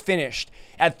 "It is finished."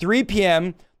 At 3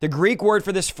 p.m., the Greek word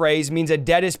for this phrase means a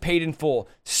debt is paid in full,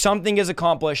 something is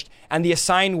accomplished, and the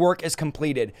assigned work is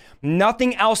completed.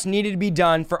 Nothing else needed to be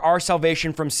done for our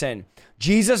salvation from sin.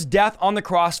 Jesus' death on the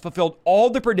cross fulfilled all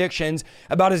the predictions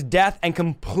about his death and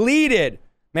completed,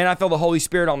 man, I feel the Holy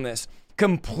Spirit on this,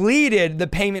 completed the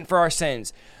payment for our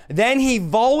sins. Then he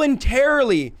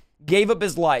voluntarily gave up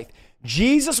his life.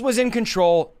 Jesus was in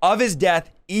control of his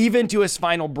death, even to his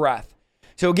final breath.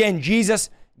 So again, Jesus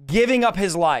giving up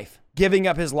his life.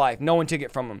 No one took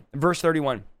it from him. Verse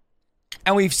 31.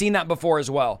 And we've seen that before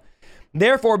as well.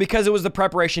 Therefore, because it was the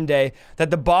preparation day, that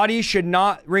the body should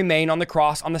not remain on the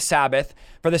cross on the Sabbath,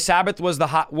 for the Sabbath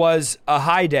was a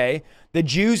high day, the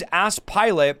Jews asked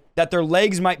Pilate that their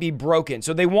legs might be broken.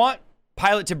 So they want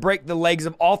Pilate to break the legs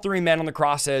of all three men on the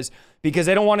crosses because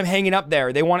they don't want him hanging up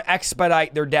there. They want to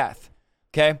expedite their death.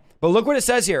 Okay? But look what it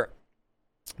says here.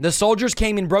 The soldiers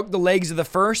came and broke the legs of the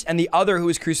first and the other who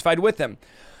was crucified with him.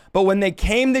 But when they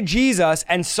came to Jesus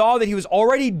and saw that he was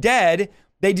already dead,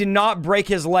 they did not break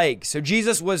his legs. So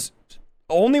Jesus was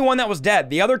the only one that was dead.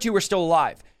 The other two were still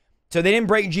alive. So they didn't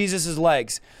break Jesus's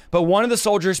legs. But one of the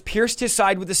soldiers pierced his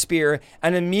side with a spear,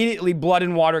 and immediately blood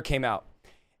and water came out.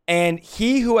 And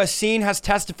he who has seen has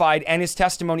testified, and his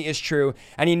testimony is true.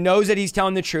 And he knows that he's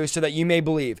telling the truth so that you may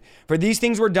believe. For these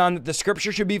things were done that the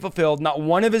scripture should be fulfilled. Not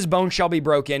one of his bones shall be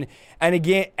broken. And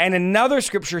again, and another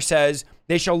scripture says,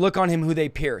 they shall look on him who they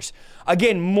pierce.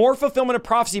 Again, more fulfillment of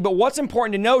prophecy. But what's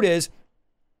important to note is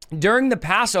during the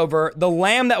Passover, the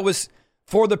lamb that was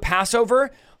for the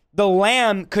Passover, the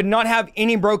lamb could not have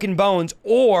any broken bones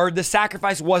or the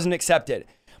sacrifice wasn't accepted.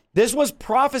 This was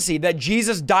prophecy that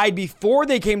Jesus died before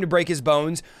they came to break his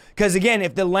bones. Because again,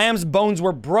 if the lamb's bones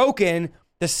were broken,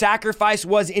 the sacrifice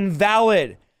was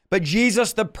invalid. But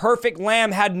Jesus, the perfect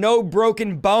lamb, had no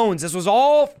broken bones. This was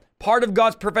all part of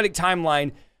God's prophetic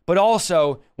timeline. But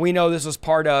also, we know this was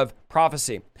part of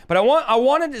prophecy. But I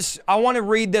want to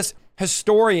read this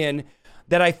historian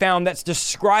that I found that's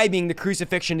describing the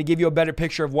crucifixion to give you a better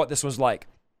picture of what this was like.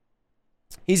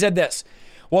 He said this: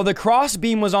 while the cross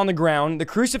beam was on the ground, the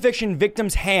crucifixion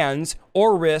victim's hands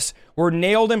or wrists were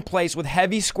nailed in place with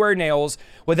heavy square nails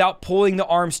without pulling the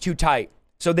arms too tight.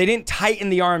 So they didn't tighten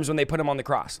the arms when they put him on the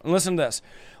cross. And listen to this.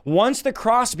 Once the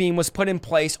cross beam was put in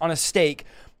place on a stake,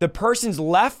 the person's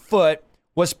left foot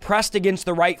was pressed against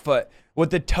the right foot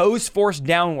with the toes forced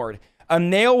downward. A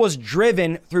nail was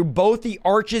driven through both the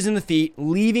arches in the feet,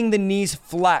 leaving the knees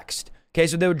flexed. Okay,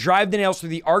 so they would drive the nails through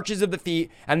the arches of the feet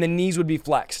and the knees would be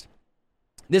flexed.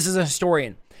 This is a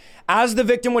historian. As the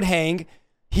victim would hang,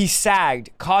 he sagged,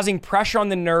 causing pressure on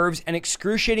the nerves and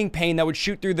excruciating pain that would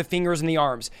shoot through the fingers and the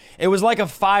arms. It was like a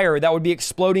fire that would be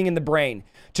exploding in the brain.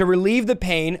 To relieve the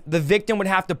pain, the victim would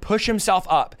have to push himself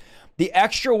up. The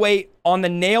extra weight on the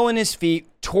nail in his feet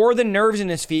tore the nerves in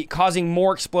his feet, causing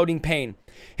more exploding pain.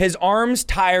 His arms,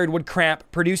 tired, would cramp,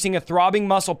 producing a throbbing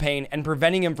muscle pain and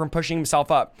preventing him from pushing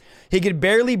himself up. He could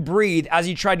barely breathe as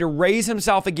he tried to raise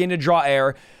himself again to draw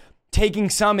air, taking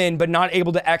some in but not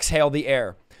able to exhale the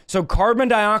air. So carbon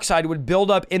dioxide would build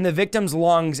up in the victim's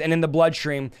lungs and in the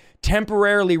bloodstream,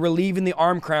 temporarily relieving the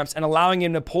arm cramps and allowing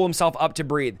him to pull himself up to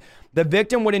breathe. The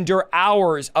victim would endure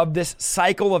hours of this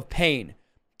cycle of pain,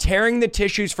 tearing the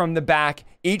tissues from the back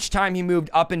each time he moved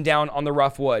up and down on the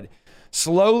rough wood.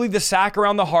 Slowly, the sac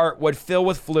around the heart would fill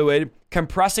with fluid,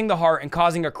 compressing the heart and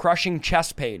causing a crushing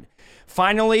chest pain.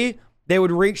 Finally, they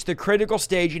would reach the critical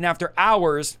stage, and after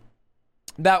hours,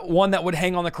 that one that would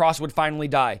hang on the cross would finally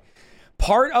die.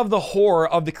 Part of the horror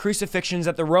of the crucifixions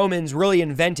that the Romans really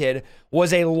invented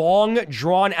was a long,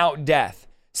 drawn-out death.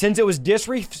 Since it was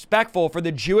disrespectful for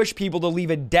the Jewish people to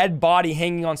leave a dead body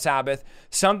hanging on Sabbath,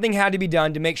 something had to be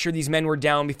done to make sure these men were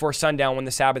down before sundown when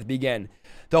the Sabbath began.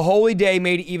 The holy day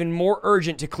made it even more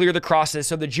urgent to clear the crosses,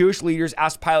 so the Jewish leaders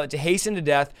asked Pilate to hasten to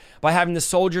death by having the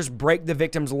soldiers break the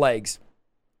victims' legs.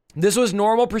 This was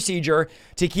normal procedure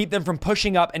to keep them from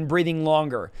pushing up and breathing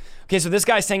longer. Okay, so this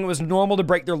guy's saying it was normal to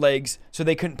break their legs so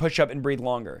they couldn't push up and breathe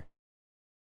longer.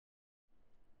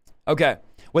 Okay,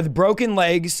 with broken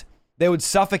legs, they would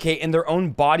suffocate in their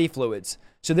own body fluids.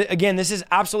 So again, this is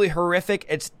absolutely horrific.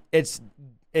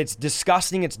 It's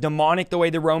disgusting. It's demonic the way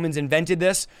the Romans invented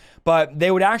this, but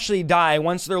they would actually die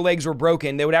once their legs were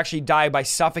broken. They would actually die by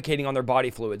suffocating on their body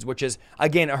fluids, which is,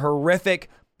 again, a horrific.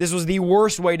 This was the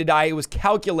worst way to die. It was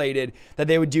calculated that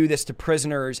they would do this to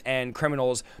prisoners and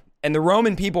criminals. And the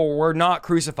Roman people were not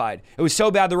crucified. It was so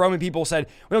bad, the Roman people said,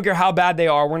 we don't care how bad they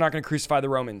are, we're not going to crucify the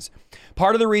Romans.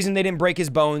 Part of the reason they didn't break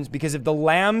his bones, because if the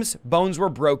lamb's bones were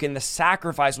broken, the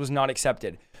sacrifice was not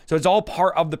accepted. So it's all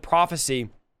part of the prophecy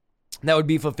that would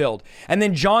be fulfilled. And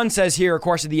then John says here, of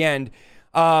course, at the end,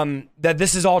 that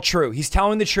this is all true. He's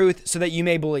telling the truth so that you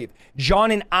may believe.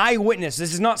 John, an eyewitness.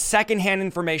 This is not secondhand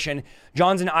information.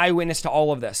 John's an eyewitness to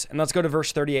all of this. And let's go to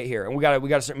verse 38 here. And we got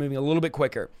to start moving a little bit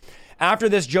quicker. After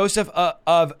this, Joseph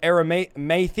of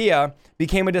Arimathea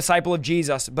became a disciple of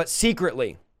Jesus, but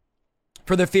secretly,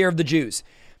 for the fear of the Jews.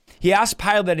 He asked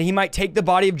Pilate that he might take the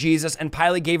body of Jesus, and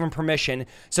Pilate gave him permission.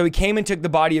 So he came and took the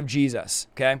body of Jesus.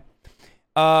 Okay.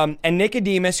 And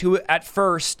Nicodemus, who at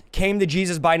first came to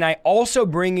Jesus by night, also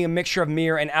bringing a mixture of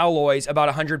myrrh and aloes, about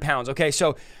 100 pounds. Okay,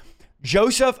 so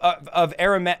Joseph of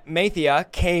Arimathea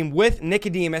came with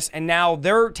Nicodemus, and now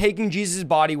they're taking Jesus'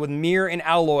 body with myrrh and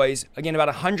aloes, again, about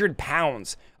 100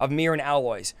 pounds of myrrh and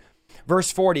aloes.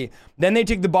 Verse 40, then they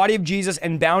took the body of Jesus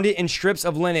and bound it in strips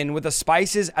of linen with the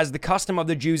spices, as the custom of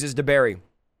the Jews is to bury.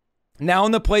 Now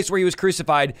in the place where he was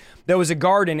crucified, there was a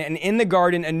garden, and in the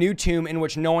garden a new tomb in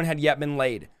which no one had yet been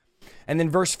laid. And then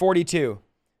verse 42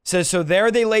 says, so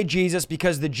there they laid Jesus,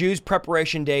 because the Jews'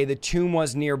 preparation day, the tomb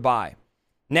was nearby.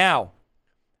 Now,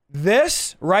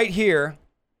 this right here,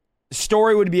 the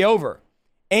story would be over.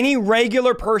 Any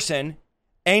regular person,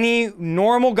 any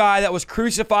normal guy that was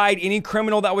crucified, any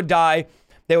criminal that would die,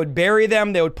 they would bury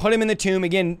them. They would put them in the tomb.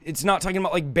 Again, it's not talking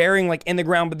about like burying like in the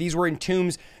ground, but these were in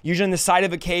tombs, usually in the side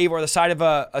of a cave or the side of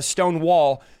a stone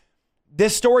wall.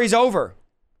 This story's over.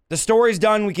 The story's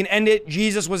done. We can end it.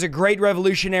 Jesus was a great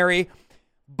revolutionary,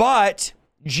 but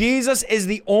Jesus is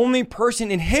the only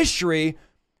person in history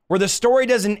where the story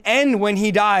doesn't end when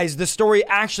he dies. The story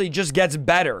actually just gets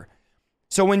better.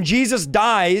 So when Jesus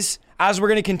dies, as we're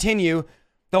going to continue,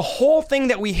 the whole thing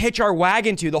that we hitch our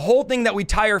wagon to, the whole thing that we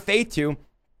tie our faith to,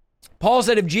 Paul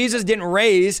said if Jesus didn't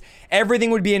raise, everything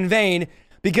would be in vain,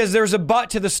 because there's a but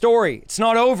to the story. It's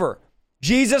not over.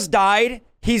 Jesus died.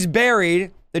 He's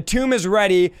buried. The tomb is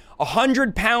ready.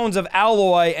 100 pounds of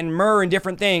alloy and myrrh and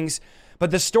different things.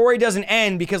 But the story doesn't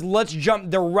end, because let's jump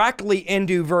directly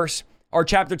into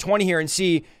chapter 20 here and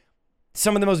see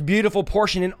some of the most beautiful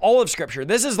portion in all of Scripture.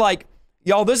 This is like,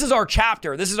 y'all, this is our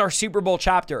chapter. This is our Super Bowl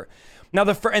chapter. Now,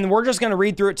 and we're just going to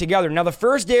read through it together. Now, the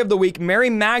first day of the week, Mary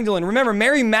Magdalene, remember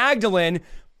Mary Magdalene,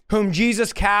 whom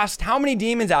Jesus cast how many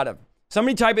demons out of?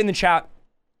 Somebody type in the chat,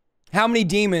 how many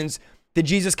demons did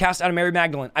Jesus cast out of Mary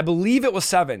Magdalene? I believe it was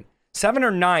 7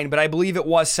 or 9, but I believe it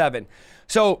was 7.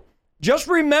 So just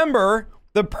remember,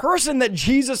 the person that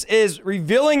Jesus is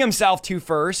revealing himself to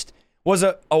first was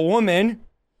a woman.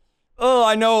 Oh,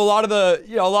 I know a lot of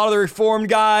the Reformed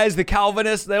guys, the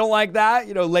Calvinists, they don't like that.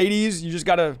 Ladies, you just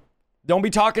don't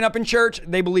be talking up in church.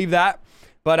 They believe that,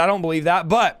 but I don't believe that.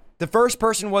 But the first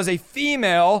person was a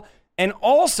female, and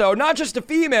also not just a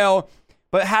female,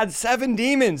 but had 7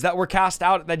 demons that were cast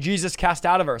out, that Jesus cast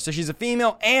out of her. So she's a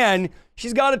female, and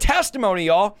she's got a testimony,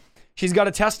 y'all. She's got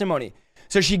a testimony.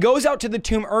 So she goes out to the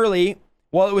tomb early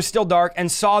while it was still dark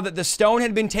and saw that the stone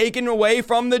had been taken away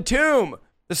from the tomb.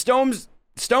 The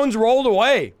stones rolled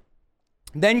away.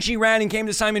 Then she ran and came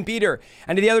to Simon Peter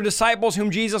and to the other disciples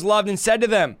whom Jesus loved, and said to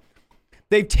them,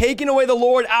 they've taken away the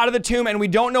Lord out of the tomb, and we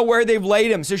don't know where they've laid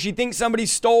him. So she thinks somebody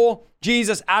stole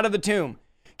Jesus out of the tomb.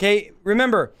 Okay,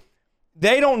 remember,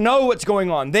 they don't know what's going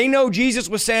on. They know Jesus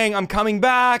was saying, I'm coming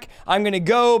back, I'm going to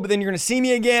go, but then you're going to see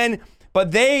me again.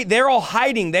 But they're all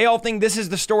hiding. They all think this is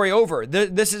the story over.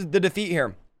 This is the defeat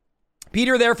here.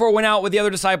 Peter therefore went out with the other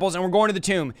disciples and were going to the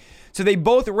tomb. So they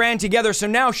both ran together. So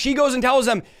now she goes and tells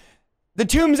them the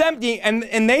tomb's empty, and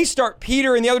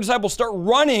Peter and the other disciples start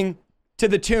running to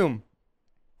the tomb.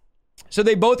 So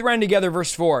they both ran together,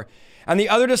 verse 4. And the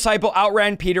other disciple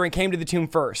outran Peter and came to the tomb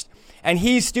first. And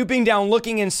he, stooping down,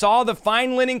 looking, and saw the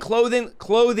fine linen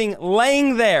clothing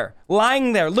lying there.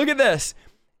 Look at this.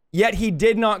 Yet he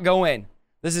did not go in.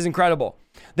 This is incredible.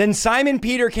 Then Simon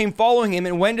Peter came following him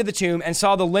and went to the tomb and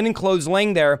saw the linen clothes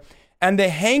laying there, And the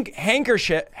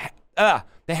handkerchief, I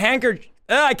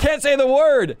can't say the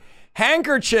word,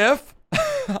 handkerchief,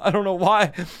 I don't know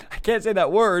why I can't say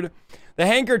that word, the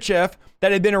handkerchief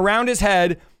that had been around his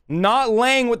head, not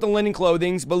laying with the linen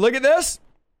clothings, but look at this,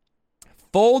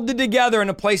 folded together in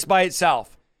a place by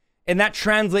itself. And that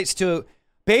translates to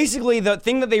basically the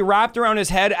thing that they wrapped around his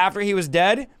head after he was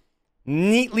dead,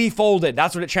 neatly folded.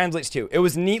 That's what it translates to. It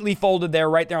was neatly folded there,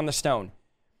 right there on the stone.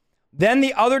 Then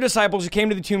the other disciples who came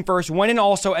to the tomb first went in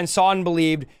also and saw and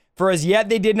believed, for as yet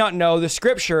they did not know the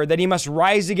scripture that he must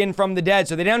rise again from the dead.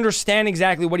 So they didn't understand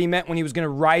exactly what he meant when he was going to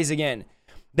rise again.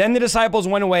 Then the disciples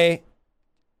went away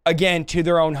again to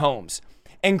their own homes.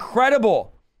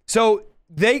 Incredible. So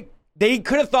they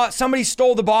could have thought somebody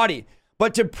stole the body,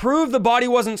 but to prove the body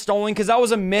wasn't stolen, because that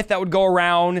was a myth that would go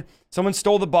around, someone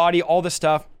stole the body, all this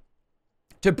stuff.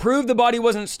 To prove the body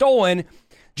wasn't stolen,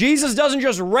 Jesus doesn't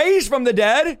just raise from the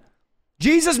dead.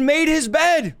 Jesus made his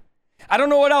bed. I don't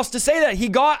know what else to say that. He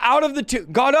got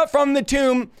up from the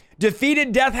tomb,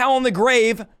 defeated death, hell, and the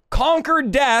grave,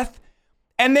 conquered death,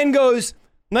 and then goes,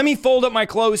 let me fold up my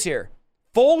clothes here.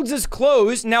 Folds his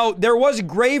clothes. Now, there was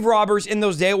grave robbers in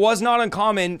those days. It was not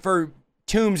uncommon for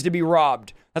tombs to be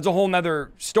robbed. That's a whole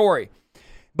nother story.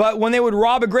 But when they would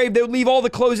rob a grave, they would leave all the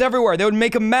clothes everywhere. They would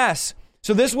make a mess.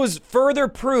 So this was further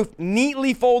proof.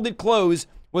 Neatly folded clothes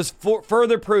was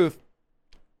further proof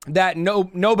that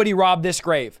nobody robbed this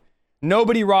grave.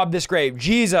 Nobody robbed this grave.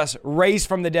 Jesus raised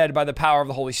from the dead by the power of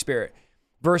the Holy Spirit.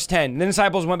 Verse 10, the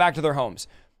disciples went back to their homes.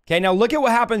 Okay, now look at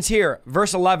what happens here.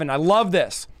 Verse 11, I love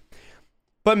this.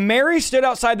 But Mary stood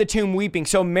outside the tomb weeping.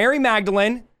 So Mary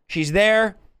Magdalene, she's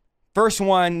there. First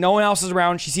one, no one else is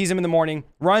around. She sees him in the morning,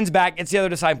 runs back. It's the other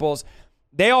disciples.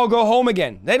 They all go home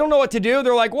again. They don't know what to do.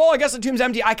 They're like, well, I guess the tomb's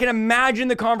empty. I can imagine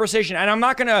the conversation. And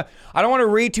I don't want to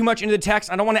read too much into the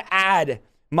text. I don't want to add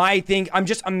my thing. I'm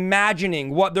just imagining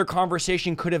what their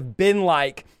conversation could have been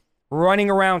like, running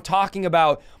around talking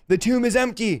about the tomb is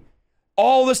empty.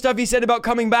 All the stuff he said about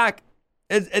coming back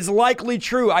is likely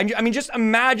true. I mean, just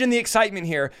imagine the excitement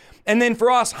here. And then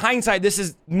for us, hindsight, this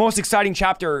is the most exciting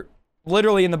chapter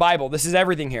literally in the Bible. This is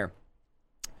everything here.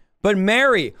 But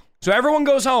Mary, so everyone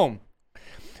goes home.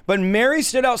 But Mary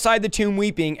stood outside the tomb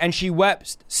weeping, and she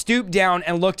wept, stooped down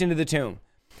and looked into the tomb.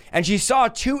 And she saw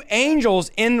two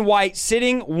angels in white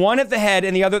sitting, one at the head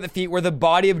and the other at the feet where the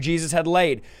body of Jesus had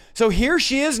laid. So here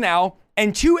she is now,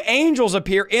 and two angels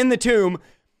appear in the tomb.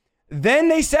 Then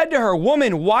they said to her,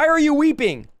 woman, why are you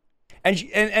weeping? And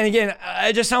again,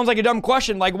 it just sounds like a dumb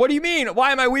question. Like, what do you mean?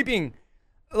 Why am I weeping?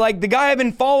 Like, the guy I've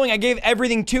been following, I gave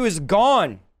everything to, is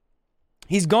gone.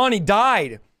 He's gone. He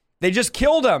died. They just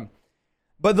killed him.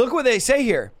 But look what they say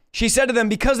here. She said to them,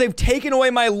 because they've taken away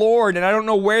my Lord, and I don't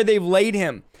know where they've laid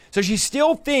him. So she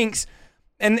still thinks,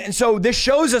 and so this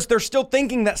shows us they're still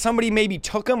thinking that somebody maybe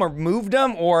took him or moved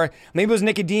him, or maybe it was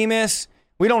Nicodemus.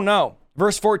 We don't know.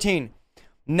 Verse 14.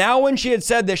 Now when she had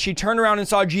said this, she turned around and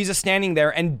saw Jesus standing there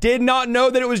and did not know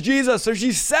that it was Jesus. So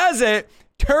she says it,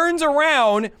 turns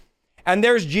around, and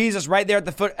there's Jesus right there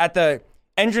at the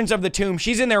entrance of the tomb.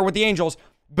 She's in there with the angels.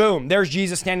 Boom, there's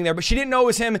Jesus standing there. But she didn't know it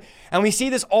was him. And we see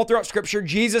this all throughout scripture.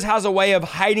 Jesus has a way of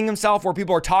hiding himself where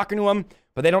people are talking to him,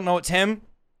 but they don't know it's him.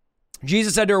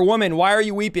 Jesus said to her, woman, why are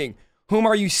you weeping? Whom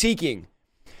are you seeking?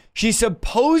 She,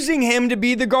 supposing him to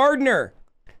be the gardener,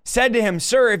 said to him,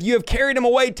 sir, if you have carried him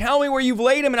away, tell me where you've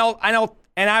laid him,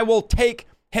 and I will take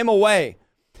him away.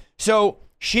 So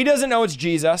she doesn't know it's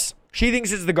Jesus. She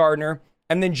thinks it's the gardener.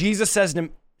 And then Jesus says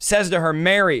to her,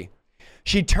 Mary.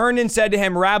 She turned and said to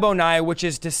him, Rabboni, which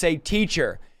is to say,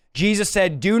 teacher. Jesus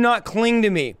said, do not cling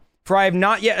to me, for I have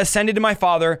not yet ascended to my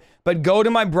Father, but go to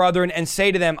my brethren and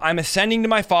say to them, I'm ascending to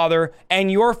my Father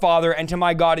and your Father, and to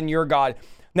my God and your God.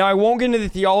 Now, I won't get into the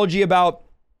theology about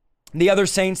the other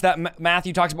saints that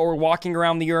Matthew talks about were walking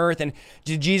around the earth, and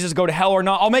did Jesus go to hell or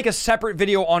not? I'll make a separate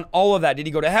video on all of that. Did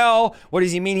he go to hell? What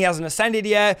does he mean he hasn't ascended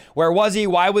yet? Where was he?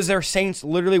 Why was there saints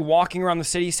literally walking around the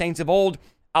city, saints of old?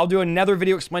 I'll do another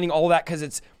video explaining all of that because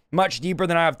it's much deeper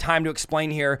than I have time to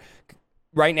explain here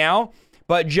right now.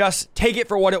 But just take it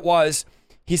for what it was.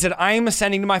 He said, I am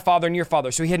ascending to my Father and your Father.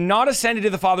 So he had not ascended to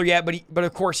the Father yet, but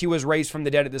of course he was raised from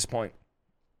the dead at this point.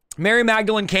 Mary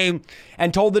Magdalene came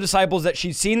and told the disciples that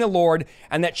she'd seen the Lord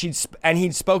and that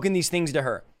he'd spoken these things to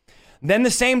her. Then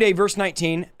the same day, verse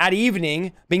 19, at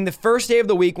evening, being the first day of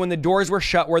the week when the doors were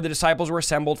shut where the disciples were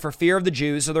assembled for fear of the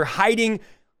Jews. So they're hiding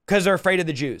because they're afraid of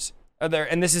the Jews.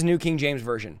 And this is New King James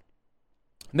Version.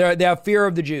 They have fear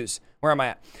of the Jews. Where am I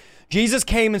at? Jesus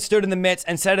came and stood in the midst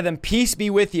and said to them, peace be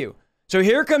with you. So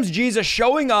here comes Jesus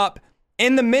showing up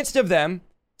in the midst of them,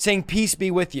 saying, peace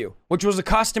be with you, which was a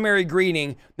customary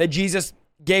greeting that Jesus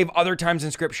gave other times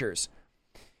in scriptures.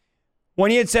 When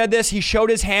he had said this, he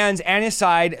showed his hands and his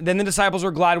side. Then the disciples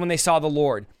were glad when they saw the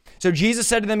Lord. So Jesus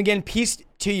said to them again, peace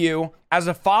to you. As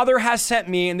the Father has sent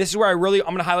me, and this is where I'm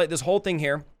going to highlight this whole thing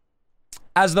here.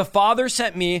 As the Father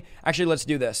sent me, actually, let's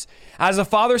do this. As the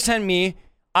Father sent me,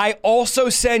 I also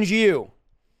send you.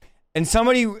 And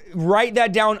somebody write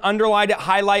that down, underline it,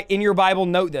 highlight in your Bible,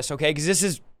 note this, okay? Because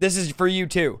this is for you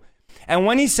too. And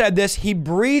when he said this, he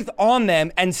breathed on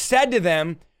them and said to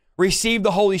them, receive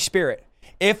the Holy Spirit.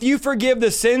 If you forgive the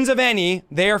sins of any,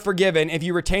 they are forgiven. If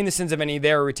you retain the sins of any,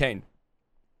 they are retained.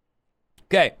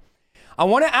 Okay, I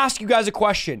want to ask you guys a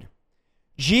question.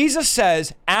 Jesus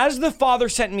says, as the Father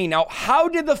sent me. Now, how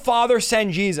did the Father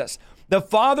send Jesus? The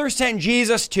Father sent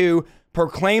Jesus to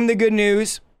proclaim the good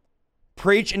news,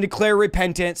 preach and declare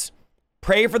repentance,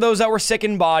 pray for those that were sick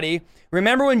in body.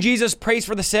 Remember when Jesus prays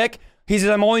for the sick? He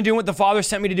says, I'm only doing what the Father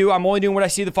sent me to do. I'm only doing what I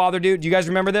see the Father do. Do you guys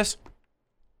remember this?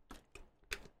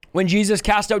 When Jesus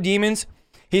cast out demons,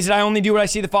 he said, I only do what I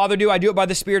see the Father do. I do it by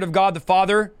the Spirit of God. The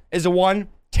Father is the one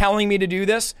telling me to do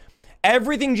this.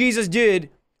 Everything Jesus did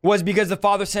was because the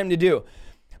Father sent him to do.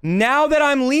 Now that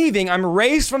I'm leaving, I'm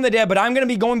raised from the dead, but I'm going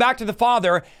to be going back to the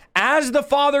Father. As the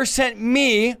Father sent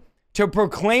me to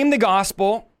proclaim the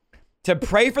gospel, to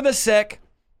pray for the sick,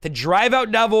 to drive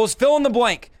out devils, fill in the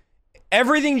blank.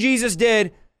 Everything Jesus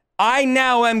did, I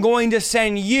now am going to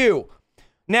send you.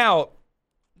 Now,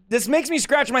 this makes me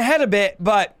scratch my head a bit,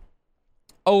 but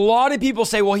a lot of people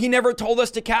say, well, he never told us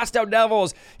to cast out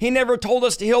devils. He never told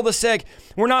us to heal the sick.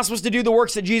 We're not supposed to do the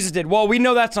works that Jesus did. Well, we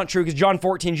know that's not true because John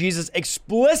 14, Jesus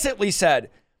explicitly said,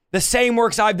 the same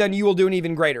works I've done, you will do, and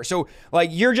even greater. So,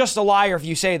 you're just a liar if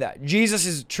you say that. Jesus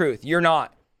is truth. You're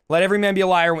not. Let every man be a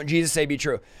liar, what Jesus say be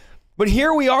true. But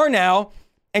here we are now,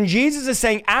 and Jesus is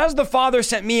saying, as the Father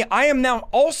sent me, I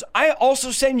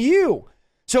also send you.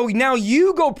 So now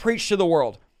you go preach to the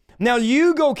world. Now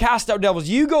you go cast out devils.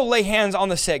 You go lay hands on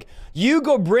the sick. You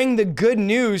go bring the good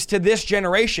news to this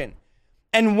generation.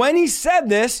 And when he said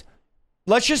this,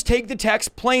 let's just take the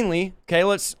text plainly. Okay,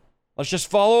 let's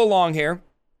just follow along here.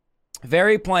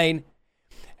 Very plain.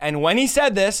 And when he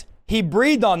said this, he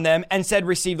breathed on them and said,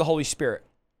 receive the Holy Spirit.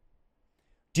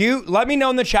 Let me know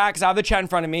in the chat, because I have the chat in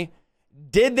front of me.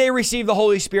 Did they receive the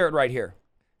Holy Spirit right here?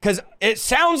 Because it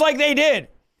sounds like they did.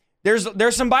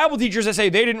 There's some Bible teachers that say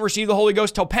they didn't receive the Holy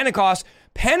Ghost till Pentecost.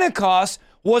 Pentecost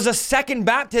was a second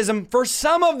baptism for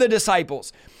some of the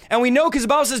disciples. And we know because the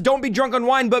Bible says don't be drunk on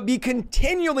wine, but be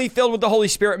continually filled with the Holy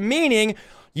Spirit, meaning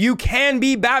you can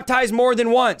be baptized more than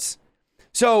once.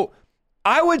 So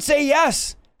I would say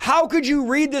yes. How could you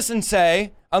read this and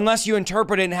say, unless you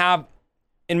interpret it and have,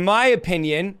 in my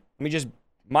opinion,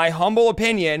 my humble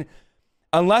opinion,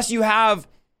 unless you have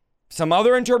some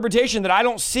other interpretation that I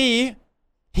don't see,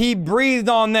 he breathed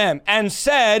on them and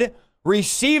said,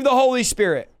 receive the Holy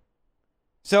Spirit.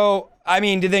 So,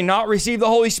 did they not receive the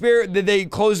Holy Spirit? Did they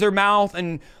close their mouth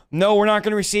and no, we're not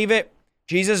going to receive it?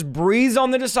 Jesus breathes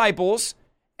on the disciples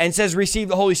and says, receive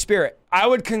the Holy Spirit. I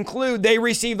would conclude they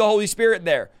received the Holy Spirit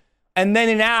there. And then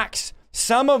in Acts,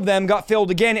 some of them got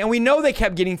filled again. And we know they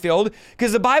kept getting filled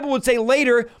because the Bible would say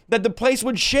later that the place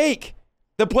would shake.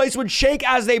 The place would shake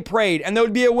as they prayed, and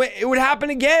it would happen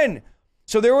again.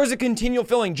 So there was a continual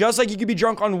filling. Just like you could be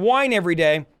drunk on wine every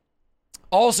day,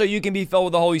 also you can be filled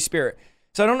with the Holy Spirit.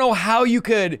 So I don't know how you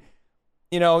could,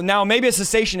 now maybe a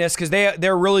cessationist, because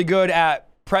they're really good at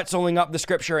pretzeling up the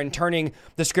scripture and turning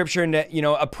the scripture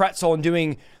into, a pretzel and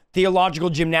doing theological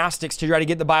gymnastics to try to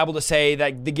get the Bible to say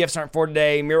that the gifts aren't for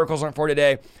today, miracles aren't for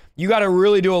today. You got to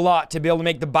really do a lot to be able to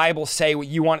make the Bible say what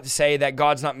you want it to say, that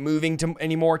God's not moving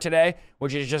anymore today,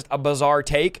 which is just a bizarre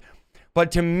take.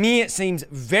 But to me, it seems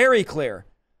very clear.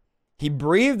 He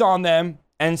breathed on them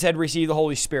and said, receive the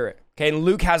Holy Spirit. Okay, and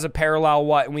Luke has a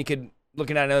parallel and we could look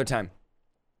at another time.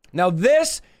 Now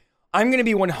this, I'm going to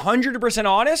be 100%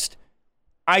 honest.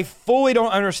 I fully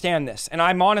don't understand this. And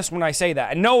I'm honest when I say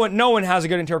that. And no one has a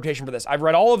good interpretation for this. I've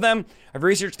read all of them. I've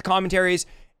researched the commentaries.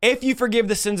 If you forgive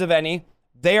the sins of any,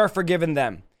 they are forgiven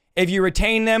them. If you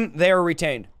retain them, they are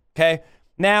retained. Okay.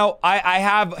 Now, I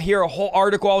have here a whole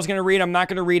article I was going to read. I'm not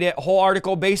going to read it. A whole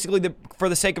article, basically, for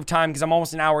the sake of time, because I'm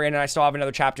almost an hour in and I still have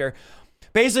another chapter.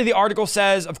 Basically, the article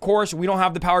says, of course, we don't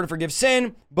have the power to forgive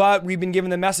sin, but we've been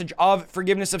given the message of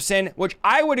forgiveness of sin, which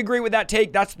I would agree with that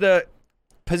take. That's the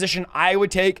position I would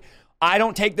take. I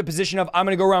don't take the position of I'm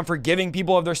going to go around forgiving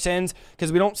people of their sins,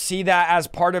 because we don't see that as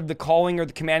part of the calling or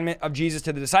the commandment of Jesus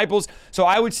to the disciples. So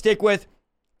I would stick with,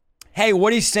 hey,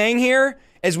 what he's saying here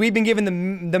is we've been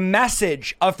given the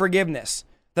message of forgiveness.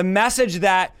 The message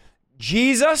that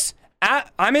Jesus,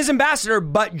 I'm his ambassador,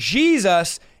 but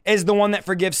Jesus is the one that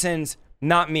forgives sins,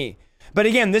 not me. But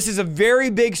again, this is a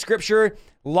very big scripture.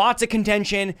 lots of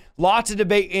contention, lots of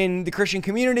debate in the Christian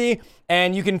community,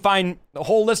 and you can find a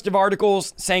whole list of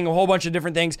articles saying a whole bunch of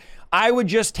different things. I would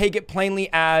just take it plainly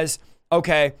as,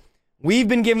 okay, we've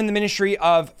been given the ministry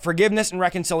of forgiveness and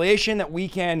reconciliation, that we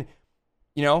can,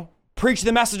 preach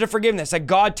the message of forgiveness, that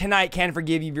God tonight can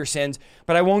forgive you of your sins.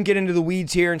 But I won't get into the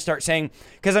weeds here and start saying,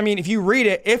 because if you read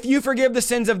it, if you forgive the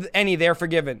sins of any, they are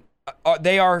forgiven.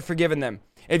 They are forgiven them.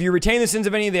 If you retain the sins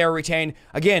of any, they are retained.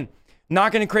 Again,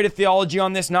 not going to create a theology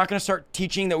on this, not going to start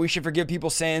teaching that we should forgive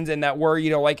people's sins and that we're,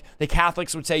 like the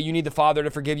Catholics would say, you need the Father to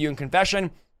forgive you in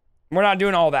confession. We're not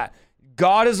doing all that.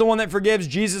 God is the one that forgives.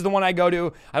 Jesus is the one I go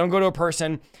to. I don't go to a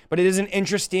person, but it is an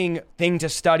interesting thing to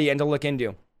study and to look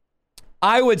into.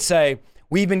 I would say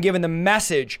we've been given the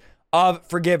message of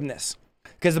forgiveness,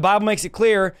 because the Bible makes it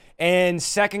clear in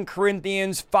 2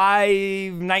 Corinthians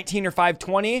 5:19 or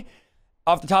 5:20,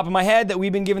 off the top of my head, that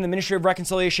we've been given the ministry of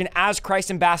reconciliation as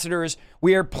Christ's ambassadors.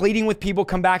 We are pleading with people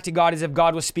come back to God as if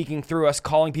God was speaking through us,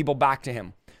 calling people back to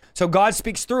him. So God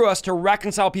speaks through us to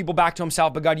reconcile people back to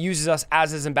himself, but God uses us as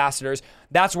his ambassadors.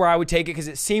 That's where I would take it, because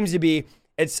it seems to be,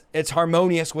 it's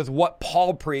harmonious with what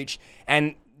Paul preached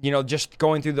and, just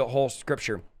going through the whole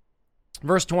scripture.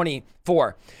 Verse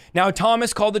 24. Now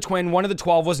Thomas, called the twin, one of the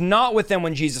 12, was not with them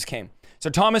when Jesus came. So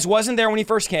Thomas wasn't there when he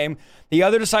first came. The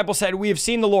other disciples said, we have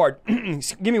seen the Lord.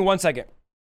 Give me 1 second.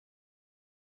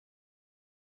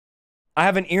 I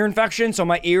have an ear infection, so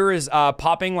my ear is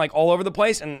popping like all over the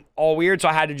place and all weird. So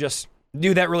I had to just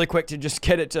do that really quick to just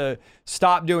get it to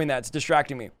stop doing that. It's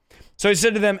distracting me. So he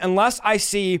said to them, unless I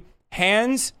see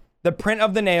hands, the print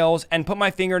of the nails, and put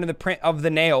my finger into the print of the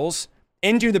nails,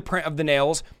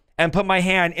 and put my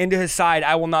hand into his side,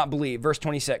 I will not believe. Verse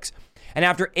 26. And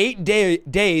after 8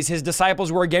 days, his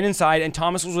disciples were again inside, and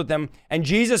Thomas was with them. And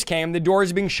Jesus came, the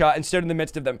doors being shut, and stood in the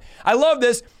midst of them. I love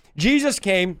this. Jesus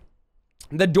came,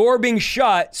 the door being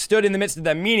shut, stood in the midst of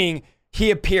them, meaning he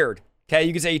appeared. Okay,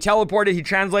 you can say he teleported, he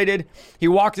translated, he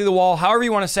walked through the wall, however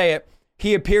you want to say it.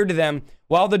 He appeared to them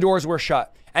while the doors were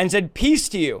shut and said, peace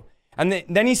to you. And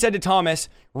then he said to Thomas,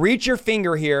 reach your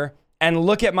finger here and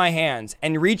look at my hands,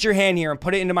 and reach your hand here and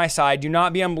put it into my side. Do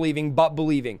not be unbelieving, but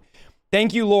believing.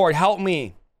 Thank you, Lord. Help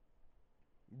me.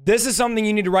 This is something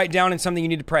you need to write down and something you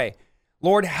need to pray.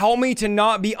 Lord, help me to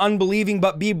not be unbelieving,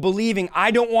 but be believing.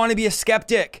 I don't want to be a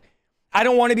skeptic. I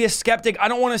don't want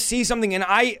to see something. And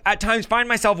I, at times, find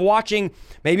myself watching,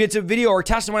 maybe it's a video or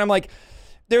testimony. I'm like,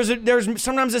 there's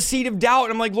sometimes a seed of doubt.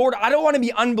 And I'm like, Lord, I don't want to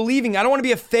be unbelieving. I don't want to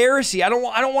be a Pharisee. I don't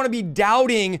want to be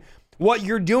doubting what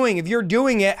you're doing. If you're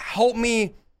doing it, help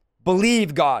me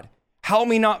believe, God. Help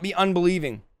me not be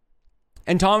unbelieving.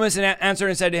 And Thomas answered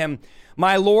and said to him,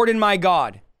 my Lord and my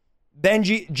God. Then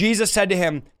Jesus said to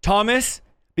him, Thomas,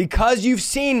 because you've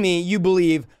seen me, you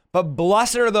believe, but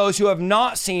blessed are those who have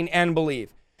not seen and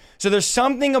believe. So there's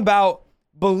something about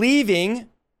believing,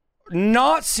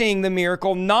 not seeing the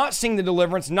miracle, not seeing the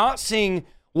deliverance, not seeing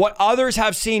what others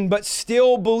have seen, but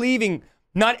still believing.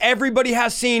 Not everybody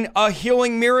has seen a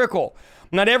healing miracle.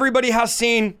 Not everybody has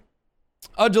seen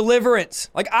a deliverance.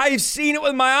 Like, I've seen it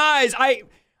with my eyes. I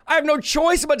have no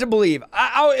choice but to believe.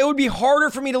 It would be harder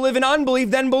for me to live in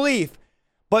unbelief than belief.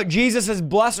 But Jesus says,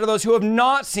 blessed are those who have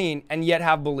not seen and yet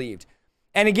have believed.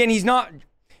 And again,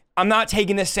 I'm not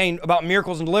taking this saying about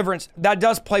miracles and deliverance. That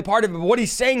does play part of it. But what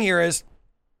he's saying here is,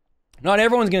 not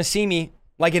everyone's going to see me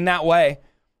like in that way.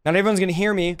 Not everyone's going to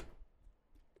hear me.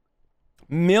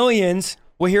 Millions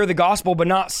will hear the gospel but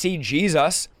not see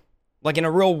Jesus like in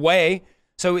a real way.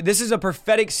 So this is a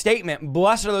prophetic statement.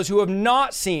 Blessed are those who have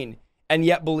not seen and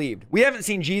yet believed. We haven't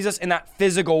seen Jesus in that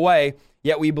physical way,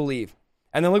 yet we believe.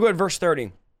 And then look at verse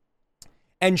 30.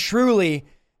 And truly,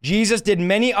 Jesus did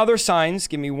many other signs.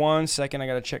 Give me 1 second. I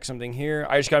got to check something here.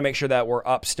 I just got to make sure that we're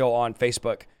up still on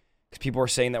Facebook, because people are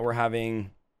saying that we're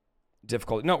having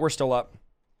difficulty. No, we're still up.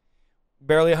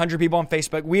 Barely 100 people on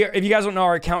Facebook. If you guys don't know,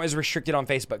 our account is restricted on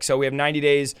Facebook. So we have 90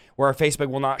 days where our Facebook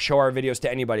will not show our videos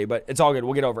to anybody, but it's all good.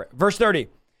 We'll get over it. Verse 30.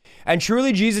 And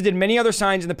truly, Jesus did many other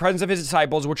signs in the presence of his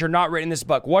disciples, which are not written in this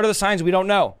book. What are the signs? We don't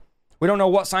know. We don't know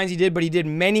what signs he did, but he did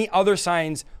many other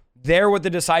signs there with the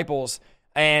disciples.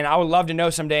 And I would love to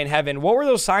know someday in heaven, what were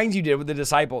those signs you did with the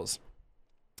disciples?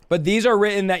 But these are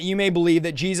written that you may believe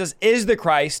that Jesus is the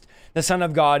Christ, the Son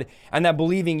of God, and that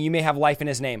believing you may have life in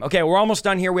his name. Okay, we're almost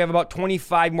done here. We have about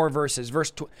 25 more verses.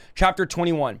 Chapter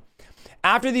 21.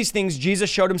 After these things, Jesus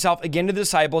showed himself again to the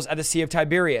disciples at the Sea of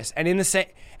Tiberias. And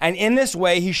in this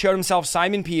way, he showed himself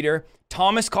Simon Peter,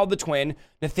 Thomas called the twin,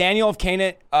 Nathanael of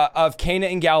Cana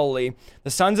in Galilee,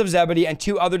 the sons of Zebedee, and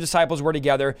 2 other disciples were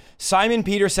together. Simon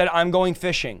Peter said, I'm going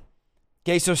fishing.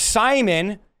 Okay, so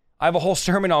Simon, I have a whole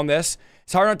sermon on this.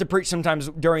 It's hard not to preach sometimes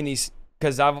during these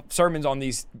because I have sermons on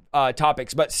these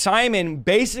topics. But Simon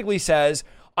basically says,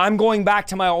 I'm going back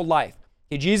to my old life.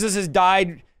 Okay, Jesus has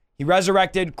died. He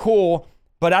resurrected. Cool.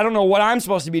 But I don't know what I'm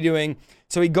supposed to be doing.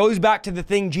 So he goes back to the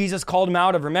thing Jesus called him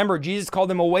out of. Remember, Jesus called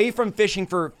them away from fishing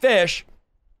for fish.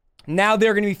 Now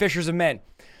they're going to be fishers of men.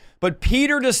 But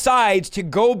Peter decides to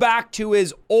go back to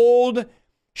his old,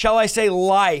 shall I say,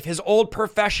 life, his old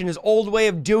profession, his old way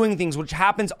of doing things, which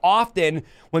happens often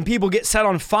when people get set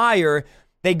on fire.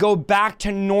 They go back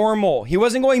to normal. He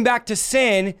wasn't going back to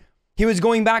sin. He was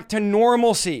going back to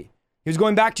normalcy. He was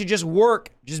going back to just work,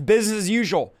 just business as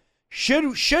usual.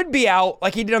 Should be out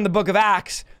like he did on the book of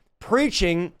Acts,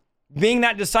 preaching, being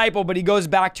that disciple, but he goes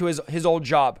back to his old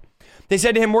job. They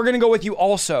said to him, we're going to go with you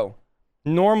also.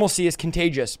 Normalcy is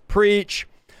contagious. Preach.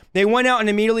 They went out and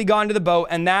immediately got into the boat,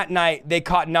 and that night they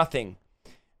caught nothing.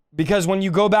 Because when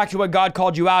you go back to what God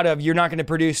called you out of, you're not going to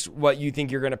produce what you think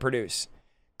you're going to produce.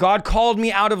 God called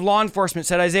me out of law enforcement,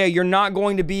 said, Isaiah, you're not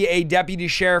going to be a deputy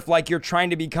sheriff like you're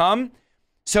trying to become.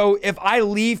 So if I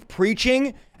leave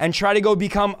preaching and try to go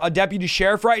become a deputy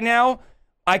sheriff right now,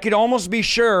 I could almost be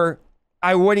sure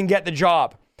I wouldn't get the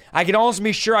job. I could almost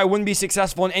be sure I wouldn't be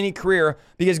successful in any career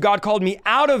because God called me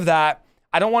out of that.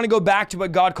 I don't want to go back to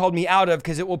what God called me out of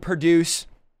because it will produce,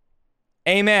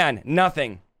 amen,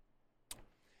 nothing.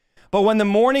 But when the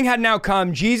morning had now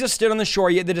come, Jesus stood on the shore,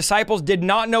 yet the disciples did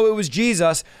not know it was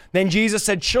Jesus. Then Jesus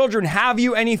said, children, have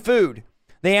you any food?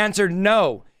 They answered,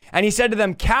 no. And he said to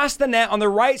them, cast the net on the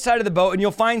right side of the boat and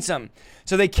you'll find some.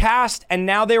 So they cast, and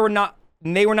now they were not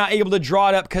able to draw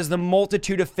it up because of the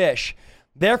multitude of fish.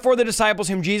 Therefore the disciples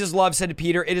whom Jesus loved said to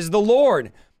Peter, it is the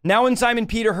Lord. Now when Simon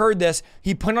Peter heard this,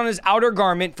 he put on his outer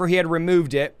garment, for he had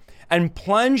removed it, and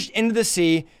plunged into the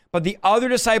sea. But the other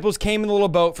disciples came in the little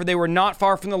boat, for they were not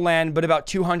far from the land, but about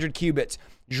 200 cubits,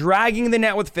 dragging the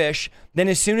net with fish. Then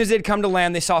as soon as they had come to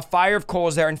land, they saw a fire of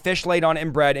coals there and fish laid on it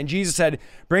and bread. And Jesus said,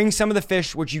 bring some of the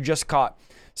fish which you just caught.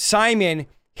 Simon,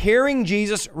 hearing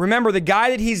Jesus, remember the guy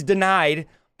that he's denied,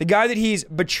 the guy that he's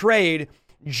betrayed,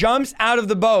 jumps out of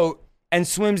the boat and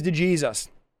swims to Jesus.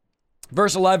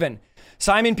 Verse 11,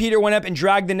 Simon Peter went up and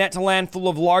dragged the net to land full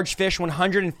of large fish,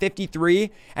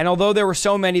 153. And although there were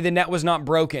so many, the net was not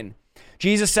broken.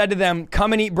 Jesus said to them,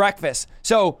 come and eat breakfast.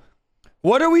 So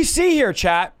what do we see here,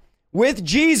 chat? With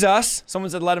Jesus,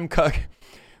 someone said, let him cook.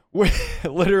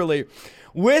 Literally,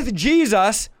 with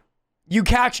Jesus, you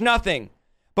catch nothing.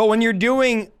 But when you're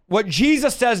doing what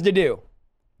Jesus says to do,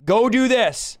 go do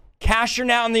this, cast your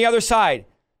net on the other side,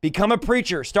 become a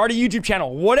preacher, start a YouTube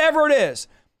channel, whatever it is.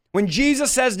 When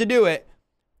Jesus says to do it,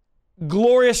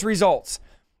 glorious results.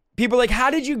 People are like,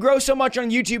 how did you grow so much on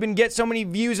YouTube and get so many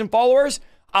views and followers?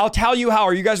 I'll tell you how.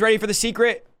 Are you guys ready for the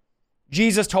secret?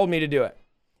 Jesus told me to do it.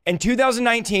 In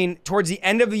 2019, towards the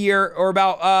end of the year, or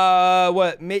about,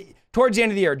 towards the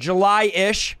end of the year,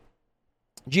 July-ish,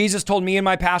 Jesus told me and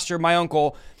my pastor, my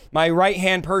uncle, my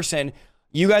right-hand person,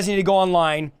 you guys need to go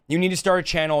online. You need to start a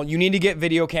channel. You need to get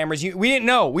video cameras. We didn't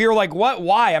know. We were like, what?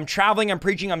 Why? I'm traveling. I'm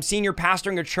preaching. I'm senior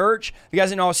pastoring a church. You guys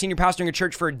didn't know I was senior pastoring a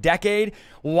church for a decade.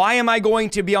 Why am I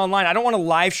going to be online? I don't want to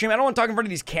live stream. I don't want to talk in front of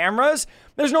these cameras.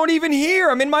 There's no one even here.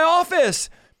 I'm in my office.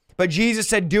 But Jesus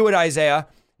said, do it, Isaiah.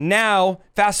 Now,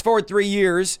 fast forward 3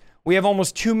 years, we have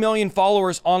almost 2 million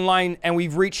followers online, and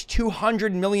we've reached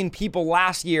 200 million people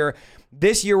last year.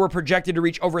 This year, we're projected to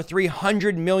reach over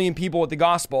 300 million people with the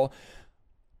gospel.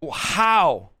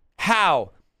 How?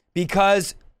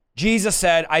 Because Jesus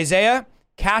said, Isaiah,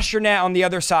 cast your net on the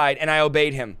other side, and I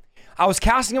obeyed him. I was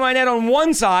casting my net on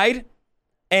one side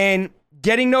and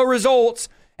getting no results,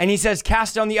 and he says,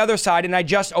 cast it on the other side, and I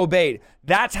just obeyed.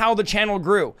 That's how the channel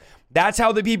grew. That's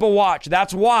how the people watch.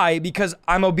 That's why, because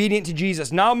I'm obedient to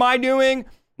Jesus. Not my doing,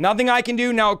 nothing I can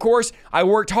do. Now, of course, I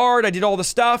worked hard, I did all the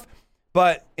stuff,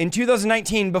 but in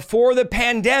 2019, before the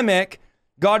pandemic,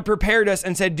 God prepared us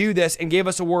and said, do this, and gave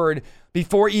us a word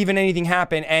before even anything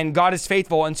happened. And God is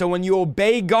faithful. And so when you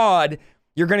obey God,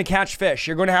 you're going to catch fish.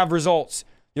 You're going to have results.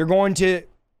 You're going to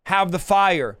have the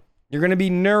fire. You're going to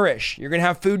be nourished. You're going to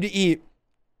have food to eat.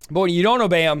 But when you don't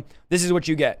obey him, this is what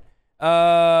you get.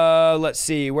 Let's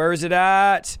see. Where is it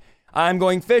at? I'm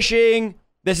going fishing.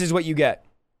 This is what you get.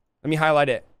 Let me highlight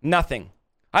it. Nothing.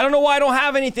 I don't know why I don't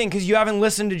have anything, because you haven't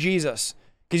listened to Jesus.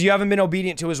 Because you haven't been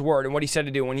obedient to his word and what he said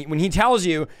to do. When he tells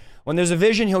you, when there's a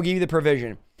vision, he'll give you the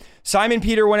provision. Simon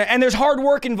Peter went, and there's hard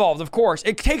work involved, of course.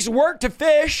 It takes work to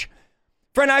fish.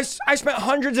 Friend, I spent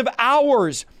hundreds of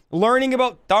hours learning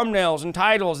about thumbnails and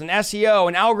titles and SEO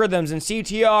and algorithms and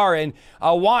CTR and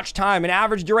watch time and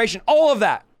average duration, all of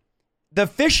that. The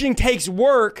fishing takes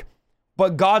work,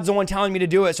 but God's the one telling me to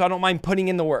do it, so I don't mind putting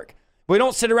in the work. We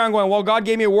don't sit around going, well, God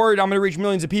gave me a word, I'm going to reach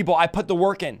millions of people. I put the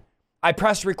work in. I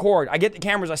press record. I get the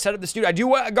cameras. I set up the studio. I do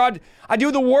what God, I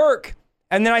do the work.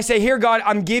 And then I say, here, God,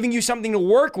 I'm giving you something to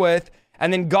work with.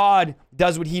 And then God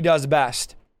does what he does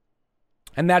best.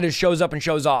 And that is shows up and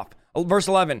shows off. Verse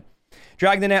 11,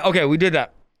 drag the net. Okay, we did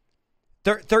that.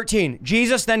 13,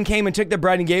 Jesus then came and took the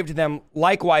bread and gave it to them,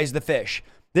 likewise the fish.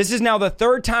 This is now the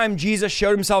third time Jesus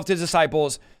showed himself to his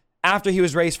disciples after he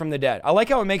was raised from the dead. I like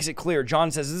how it makes it clear. John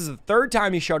says this is the third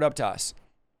time he showed up to us.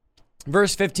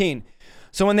 Verse 15,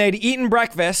 so when they had eaten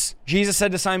breakfast, Jesus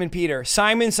said to Simon Peter,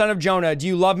 Simon, son of Jonah, do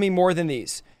you love me more than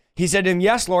these? He said to him,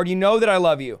 yes, Lord, you know that I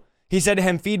love you. He said to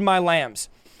him, feed my lambs.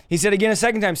 He said again a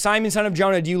second time, Simon, son of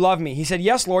Jonah, do you love me? He said,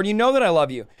 yes, Lord, you know that I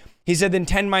love you. He said, then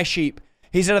tend my sheep.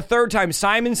 He said a third time,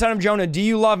 Simon, son of Jonah, do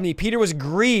you love me? Peter was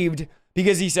grieved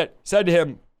because he said to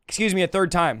him, excuse me, a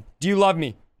third time, do you love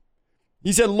me?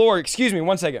 He said, Lord, excuse me,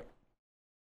 1 second.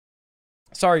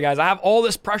 Sorry, guys, I have all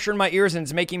this pressure in my ears and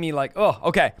it's making me like, oh,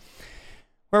 okay.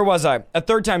 Where was I? A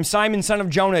third time, Simon, son of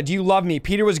Jonah, do you love me?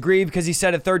 Peter was grieved because he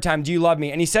said a third time, do you love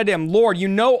me? And he said to him, Lord, you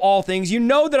know all things. You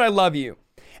know that I love you.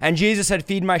 And Jesus said,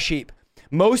 feed my sheep.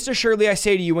 Most assuredly, I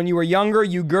say to you, when you were younger,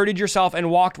 you girded yourself and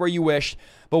walked where you wished.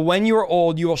 But when you are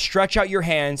old, you will stretch out your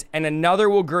hands and another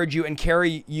will gird you and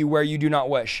carry you where you do not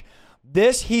wish.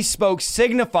 This he spoke,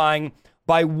 signifying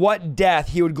by what death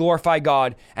he would glorify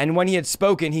God. And when he had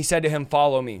spoken, he said to him,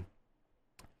 follow me.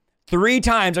 3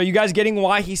 times. Are you guys getting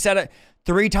why he said it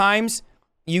 3 times?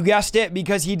 You guessed it,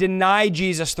 because he denied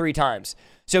Jesus 3 times.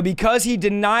 So because he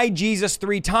denied Jesus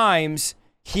 3 times,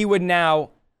 he would now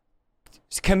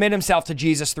commit himself to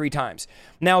Jesus 3 times.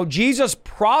 Now, Jesus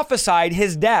prophesied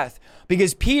his death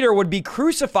because Peter would be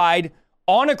crucified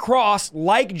on a cross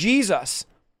like Jesus.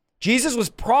 Jesus was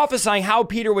prophesying how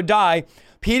Peter would die.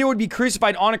 Peter would be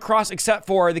crucified on a cross, except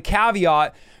for the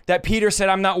caveat that Peter said,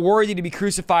 I'm not worthy to be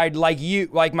crucified like you,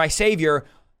 like my Savior.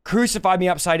 Crucified me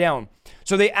upside down.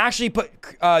 So they actually put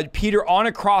Peter on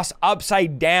a cross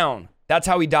upside down. That's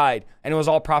how he died. And it was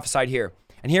all prophesied here.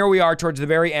 And here we are towards the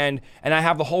very end. And I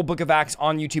have the whole book of Acts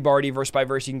on YouTube already, verse by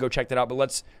verse. You can go check that out.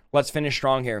 But let's finish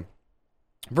strong here.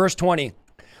 Verse 20.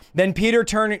 Then Peter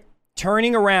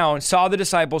turning around, saw the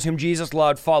disciples whom Jesus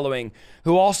loved following,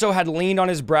 who also had leaned on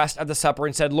his breast at the supper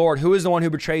and said, Lord, who is the one who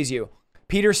betrays you?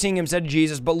 Peter, seeing him, said to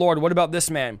Jesus, but Lord, what about this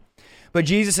man? But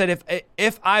Jesus said,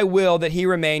 if I will that he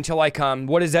remain till I come,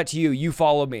 what is that to you? You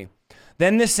follow me.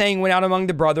 Then this saying went out among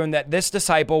the brethren that this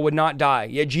disciple would not die.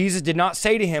 Yet Jesus did not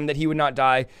say to him that he would not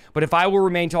die, but if I will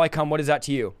remain till I come, what is that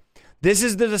to you? This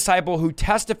is the disciple who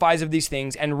testifies of these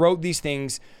things and wrote these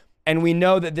things, and we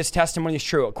know that this testimony is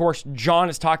true. Of course, John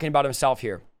is talking about himself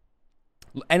here.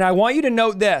 And I want you to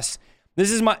note this.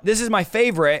 This is my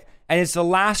favorite, and it's the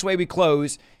last way we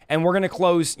close. And we're going to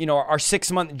close, our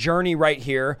 6-month journey right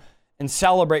here and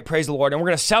celebrate, praise the Lord. And we're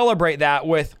going to celebrate that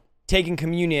with taking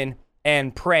communion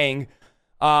and praying.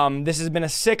 This has been a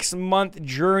 6-month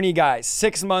journey, guys.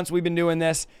 6 months we've been doing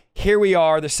this. Here we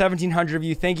are, the 1,700 of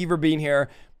you. Thank you for being here,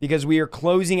 because we are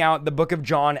closing out the book of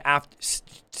John.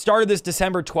 Started this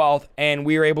December 12th, and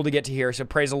we were able to get to here. So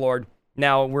praise the Lord.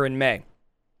 Now we're in May.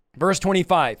 Verse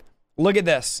 25. Look at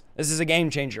this. This is a game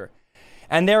changer.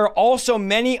 And there are also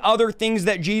many other things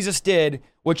that Jesus did,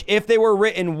 which if they were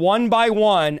written one by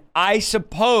one, I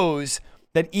suppose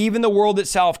that even the world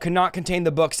itself could not contain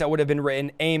the books that would have been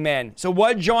written. Amen. So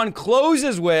what John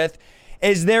closes with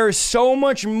is there is so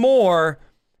much more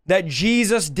that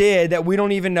Jesus did that we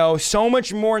don't even know, so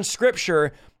much more in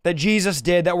Scripture that Jesus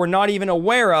did that we're not even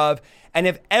aware of. And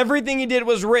if everything he did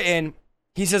was written,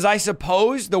 he says, I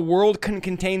suppose the world couldn't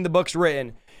contain the books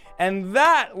written. And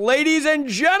that, ladies and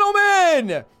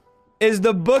gentlemen, is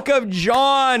the book of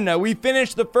John. We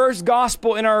finished the first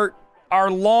gospel in our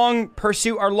long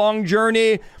pursuit, our long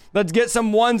journey. Let's get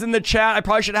some ones in the chat. I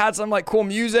probably should have had some cool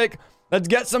music. Let's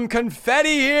get some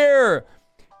confetti here.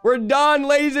 We're done,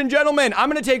 ladies and gentlemen.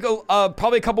 I'm going to take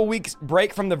probably a couple weeks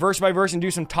break from the verse by verse and do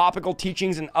some topical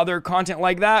teachings and other content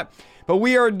like that. But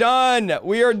we are done.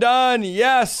 We are done.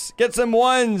 Yes. Get some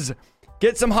ones.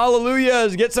 Get some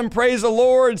hallelujahs. Get some praise the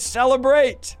Lord.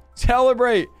 Celebrate.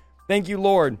 Celebrate. Thank you,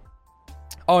 Lord.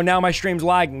 Oh, now my stream's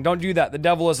lagging. Don't do that. The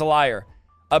devil is a liar.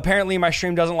 Apparently, my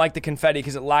stream doesn't like the confetti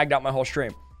because it lagged out my whole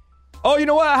stream. Oh, you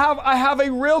know what? I have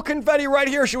a real confetti right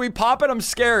here. Should we pop it? I'm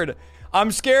scared.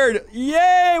 I'm scared.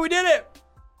 Yay, we did it.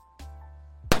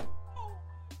 Oh,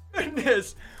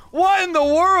 goodness. What in the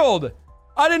world?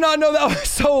 I did not know that was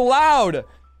so loud.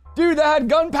 Dude, that had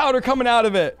gunpowder coming out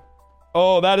of it.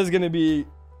 Oh, that is going to be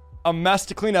a mess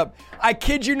to clean up. I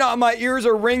kid you not, my ears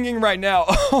are ringing right now.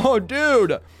 Oh,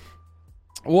 dude.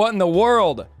 What in the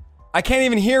world? I can't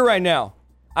even hear right now.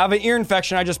 I have an ear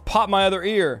infection. I just popped my other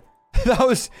ear.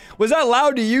 Was that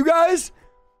loud to you guys?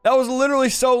 That was literally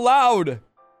so loud.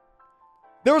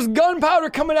 There was gunpowder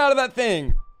coming out of that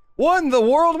thing. What in the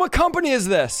world? What company is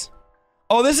this?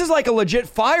 Oh, this is like a legit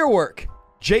firework.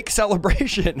 Jake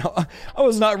celebration. I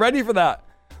was not ready for that.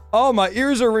 Oh, my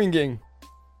ears are ringing.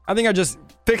 I think I just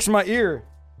fixed my ear.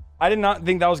 I did not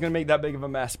think that was going to make that big of a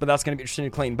mess, but that's going to be interesting to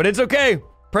clean. But it's okay.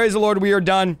 Praise the Lord, we are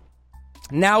done.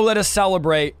 Now let us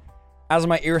celebrate as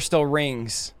my ear still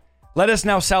rings. Let us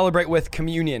now celebrate with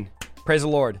communion. Praise the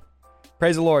Lord.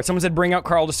 Praise the Lord. Someone said, bring out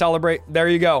Carl to celebrate. There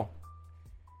you go.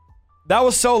 That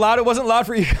was so loud. It wasn't loud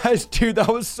for you guys, dude. That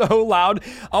was so loud.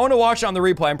 I want to watch it on the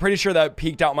replay. I'm pretty sure that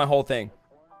peaked out my whole thing.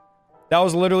 That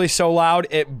was literally so loud.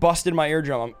 It busted my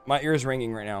eardrum. My ear is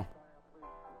ringing right now.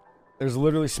 There's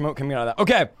literally smoke coming out of that.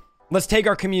 Okay, let's take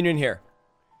our communion here.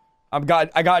 I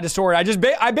got disoriented.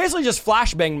 I basically just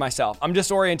flashbanged myself. I'm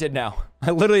disoriented now.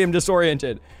 I literally am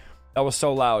disoriented. That was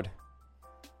so loud.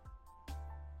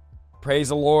 Praise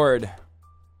the Lord.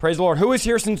 Praise the Lord. Who is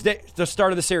here since the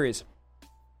start of the series?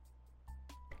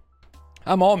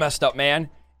 I'm all messed up, man.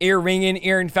 Ear ringing,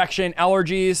 ear infection,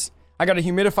 allergies. I got a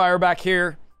humidifier back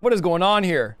here. What is going on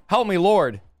here? Help me,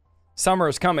 Lord. Summer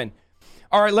is coming.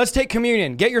 All right, let's take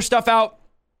communion. Get your stuff out.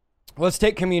 Let's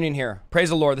take communion here. Praise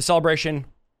the Lord. The celebration.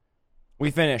 We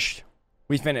finished.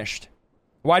 We finished.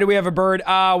 Why do we have a bird?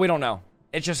 We don't know.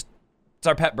 It's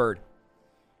our pet bird.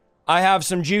 I have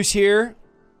some juice here.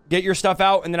 Get your stuff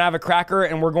out, and then I have a cracker,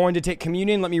 and we're going to take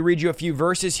communion. Let me read you a few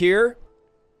verses here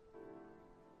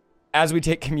as we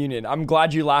take communion. I'm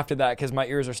glad you laughed at that because my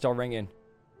ears are still ringing.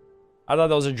 I thought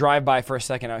that was a drive-by for a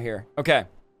second out here. Okay.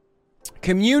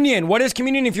 Communion. What is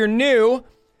communion? If you're new,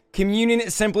 communion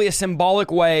is simply a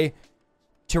symbolic way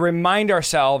to remind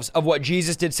ourselves of what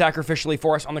Jesus did sacrificially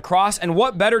for us on the cross. And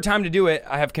what better time to do it?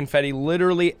 I have confetti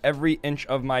literally every inch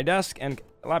of my desk and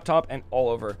laptop and all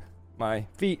over my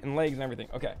feet and legs and everything.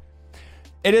 Okay.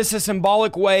 It is a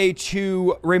symbolic way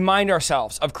to remind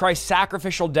ourselves of Christ's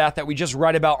sacrificial death that we just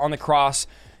read about on the cross.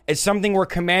 It's something we're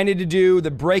commanded to do.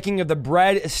 The breaking of the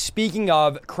bread is speaking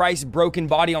of Christ's broken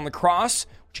body on the cross,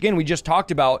 which again, we just talked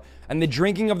about. And the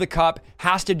drinking of the cup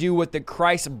has to do with the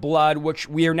Christ's blood, which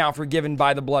we are now forgiven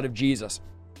by the blood of Jesus.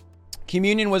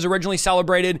 Communion was originally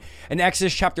celebrated in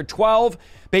Exodus chapter 12,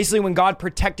 basically when God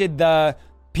protected the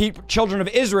children of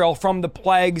Israel from the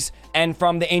plagues and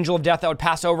from the angel of death that would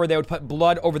pass over. They would put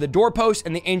blood over the doorpost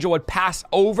and the angel would pass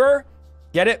over.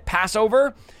 Get it? Pass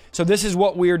over. So this is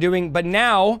what we are doing. But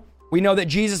now we know that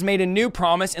Jesus made a new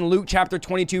promise in Luke chapter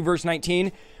 22, verse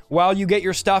 19. While you get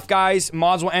your stuff, guys,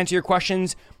 mods will answer your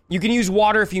questions. You can use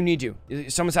water if you need to.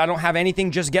 Someone said, I don't have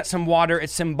anything, just get some water.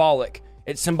 It's symbolic.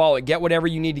 It's symbolic. Get whatever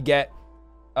you need to get.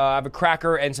 I have a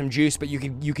cracker and some juice, but you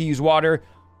can use water.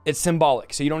 It's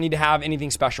symbolic, so you don't need to have anything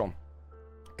special.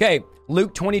 Okay,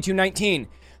 Luke 22:19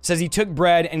 says he took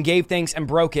bread and gave thanks and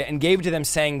broke it and gave it to them,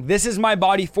 saying, this is my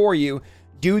body for you.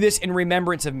 Do this in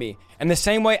remembrance of me. And the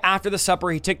same way after the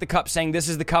supper, he took the cup, saying, this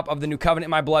is the cup of the new covenant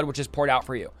in my blood, which is poured out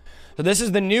for you. So this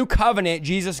is the new covenant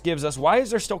Jesus gives us. Why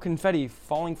is there still confetti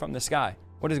falling from the sky?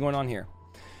 What is going on here?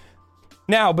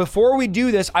 Now, before we do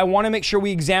this, I want to make sure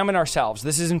we examine ourselves.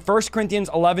 This is in 1 Corinthians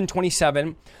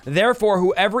 11:27. Therefore,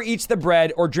 whoever eats the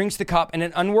bread or drinks the cup in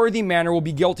an unworthy manner will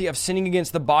be guilty of sinning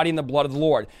against the body and the blood of the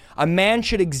Lord. A man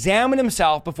should examine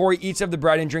himself before he eats of the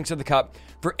bread and drinks of the cup.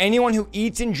 For anyone who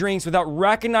eats and drinks without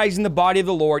recognizing the body of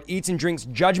the Lord eats and drinks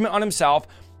judgment on himself.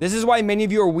 This is why many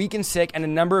of you are weak and sick, and a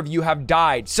number of you have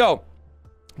died. So,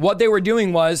 what they were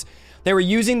doing was they were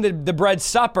using the bread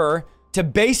supper to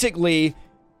basically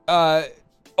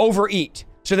overeat.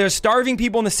 So there's starving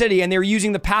people in the city, and they were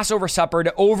using the Passover supper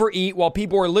to overeat while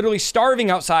people were literally starving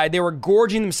outside. They were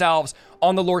gorging themselves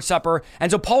on the Lord's Supper.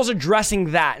 And so Paul's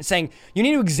addressing that and saying, you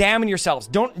need to examine yourselves.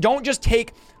 Don't just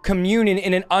take communion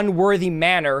in an unworthy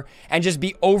manner and just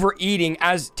be overeating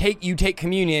as you take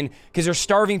communion, because there's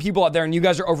starving people out there and you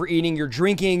guys are overeating, you're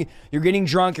drinking, you're getting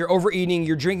drunk, you're overeating,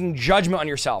 you're drinking judgment on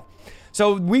yourself.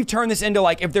 So we've turned this into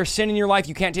like, if there's sin in your life,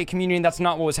 you can't take communion. That's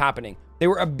not what was happening. They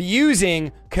were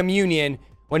abusing communion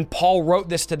when Paul wrote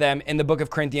this to them in the book of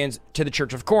Corinthians to the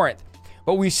church of Corinth.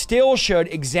 But we still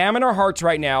should examine our hearts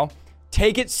right now,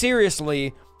 take it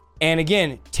seriously, and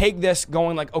again, take this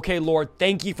going like, okay, Lord,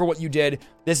 thank you for what you did.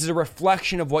 This is a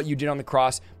reflection of what you did on the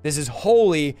cross. This is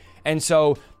holy. And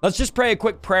so let's just pray a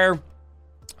quick prayer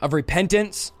of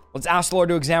repentance. Let's ask the Lord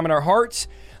to examine our hearts.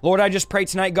 Lord, I just pray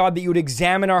tonight, God, that you would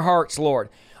examine our hearts, Lord.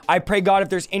 I pray, God, if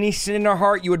there's any sin in our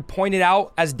heart, you would point it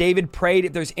out as David prayed.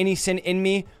 If there's any sin in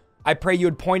me, I pray you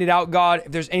would point it out, God.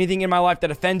 If there's anything in my life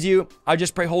that offends you, I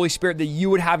just pray, Holy Spirit, that you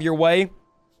would have your way.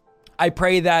 I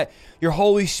pray that your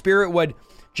Holy Spirit would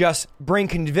just bring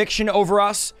conviction over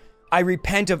us I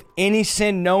repent of any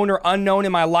sin known or unknown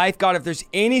in my life. God, if there's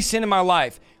any sin in my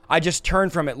life, I just turn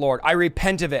from it, Lord. I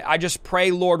repent of it. I just pray,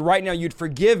 Lord, right now you'd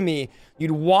forgive me,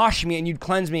 you'd wash me, and you'd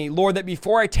cleanse me. Lord, that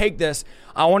before I take this,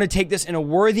 I want to take this in a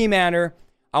worthy manner.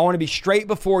 I want to be straight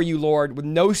before you, Lord, with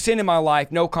no sin in my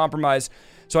life, no compromise.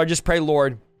 So I just pray,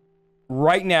 Lord,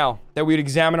 right now that we'd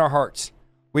examine our hearts.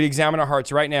 We'd examine our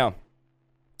hearts right now.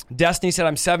 Destiny said,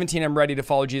 I'm 17, I'm ready to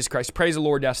follow Jesus Christ. Praise the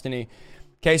Lord, Destiny.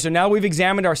 Okay, so now we've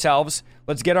examined ourselves.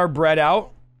 Let's get our bread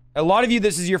out. A lot of you,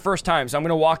 this is your first time, so I'm going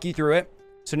to walk you through it.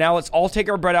 So now let's all take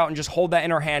our bread out and just hold that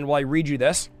in our hand while I read you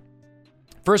this.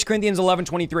 1 Corinthians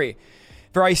 11:23.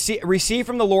 For I received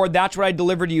from the Lord, that's what I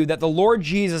delivered to you, that the Lord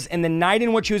Jesus, in the night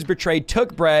in which he was betrayed,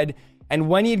 took bread, and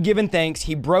when he had given thanks,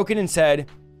 he broke it and said,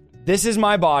 this is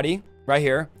my body, right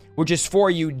here, which is for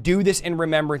you. Do this in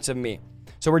remembrance of me.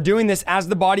 So we're doing this as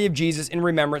the body of Jesus in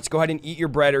remembrance. Go ahead and eat your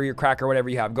bread or your cracker, whatever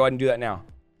you have. Go ahead and do that now.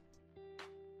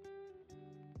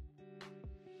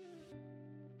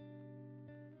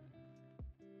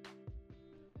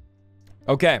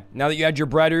 Okay, now that you had your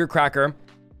bread or your cracker,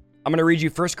 I'm going to read you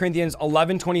 1 Corinthians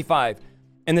 11:25.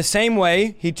 In the same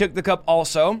way, he took the cup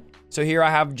also. So here I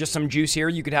have just some juice here.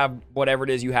 You could have whatever it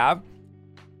is you have.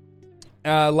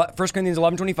 1 Corinthians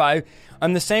 11:25.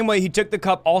 In the same way, he took the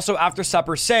cup also after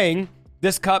supper, saying,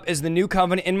 this cup is the new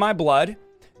covenant in my blood.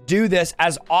 Do this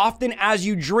as often as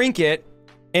you drink it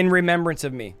in remembrance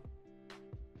of me.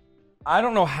 I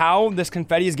don't know how this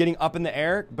confetti is getting up in the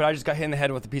air, but I just got hit in the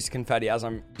head with a piece of confetti as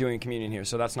I'm doing communion here,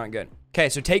 so that's not good. Okay,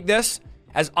 so take this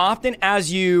as often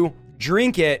as you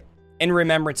drink it in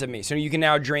remembrance of me. So you can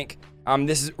now drink.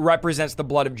 This represents the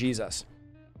blood of Jesus.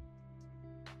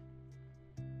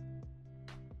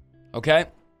 Okay?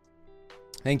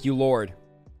 Thank you, Lord.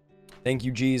 Thank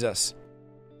you, Jesus.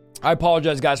 I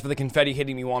apologize, guys, for the confetti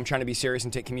hitting me while I'm trying to be serious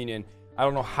and take communion. I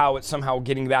don't know how it's somehow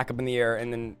getting back up in the air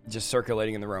and then just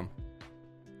circulating in the room.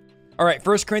 All right,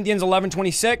 1 Corinthians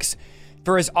 11:26.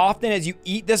 For as often as you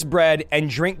eat this bread and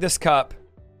drink this cup,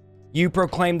 you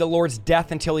proclaim the Lord's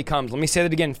death until he comes. Let me say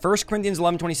that again. 1 Corinthians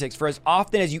 11:26. For as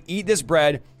often as you eat this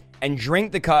bread and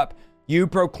drink the cup, you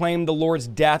proclaim the Lord's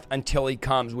death until he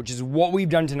comes, which is what we've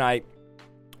done tonight.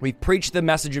 We've preached the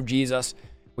message of Jesus.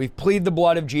 We've pleaded the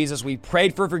blood of Jesus. We've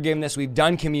prayed for forgiveness. We've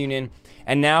done communion.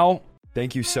 And now,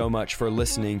 thank you so much for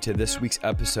listening to this week's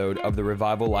episode of the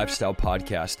Revival Lifestyle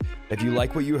Podcast. If you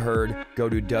like what you heard, go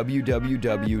to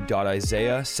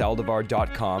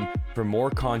www.isaiahsaldivar.com for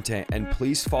more content, and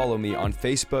please follow me on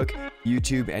Facebook,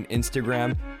 YouTube, and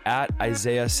Instagram at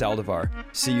Isaiah Saldivar.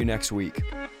 See you next week.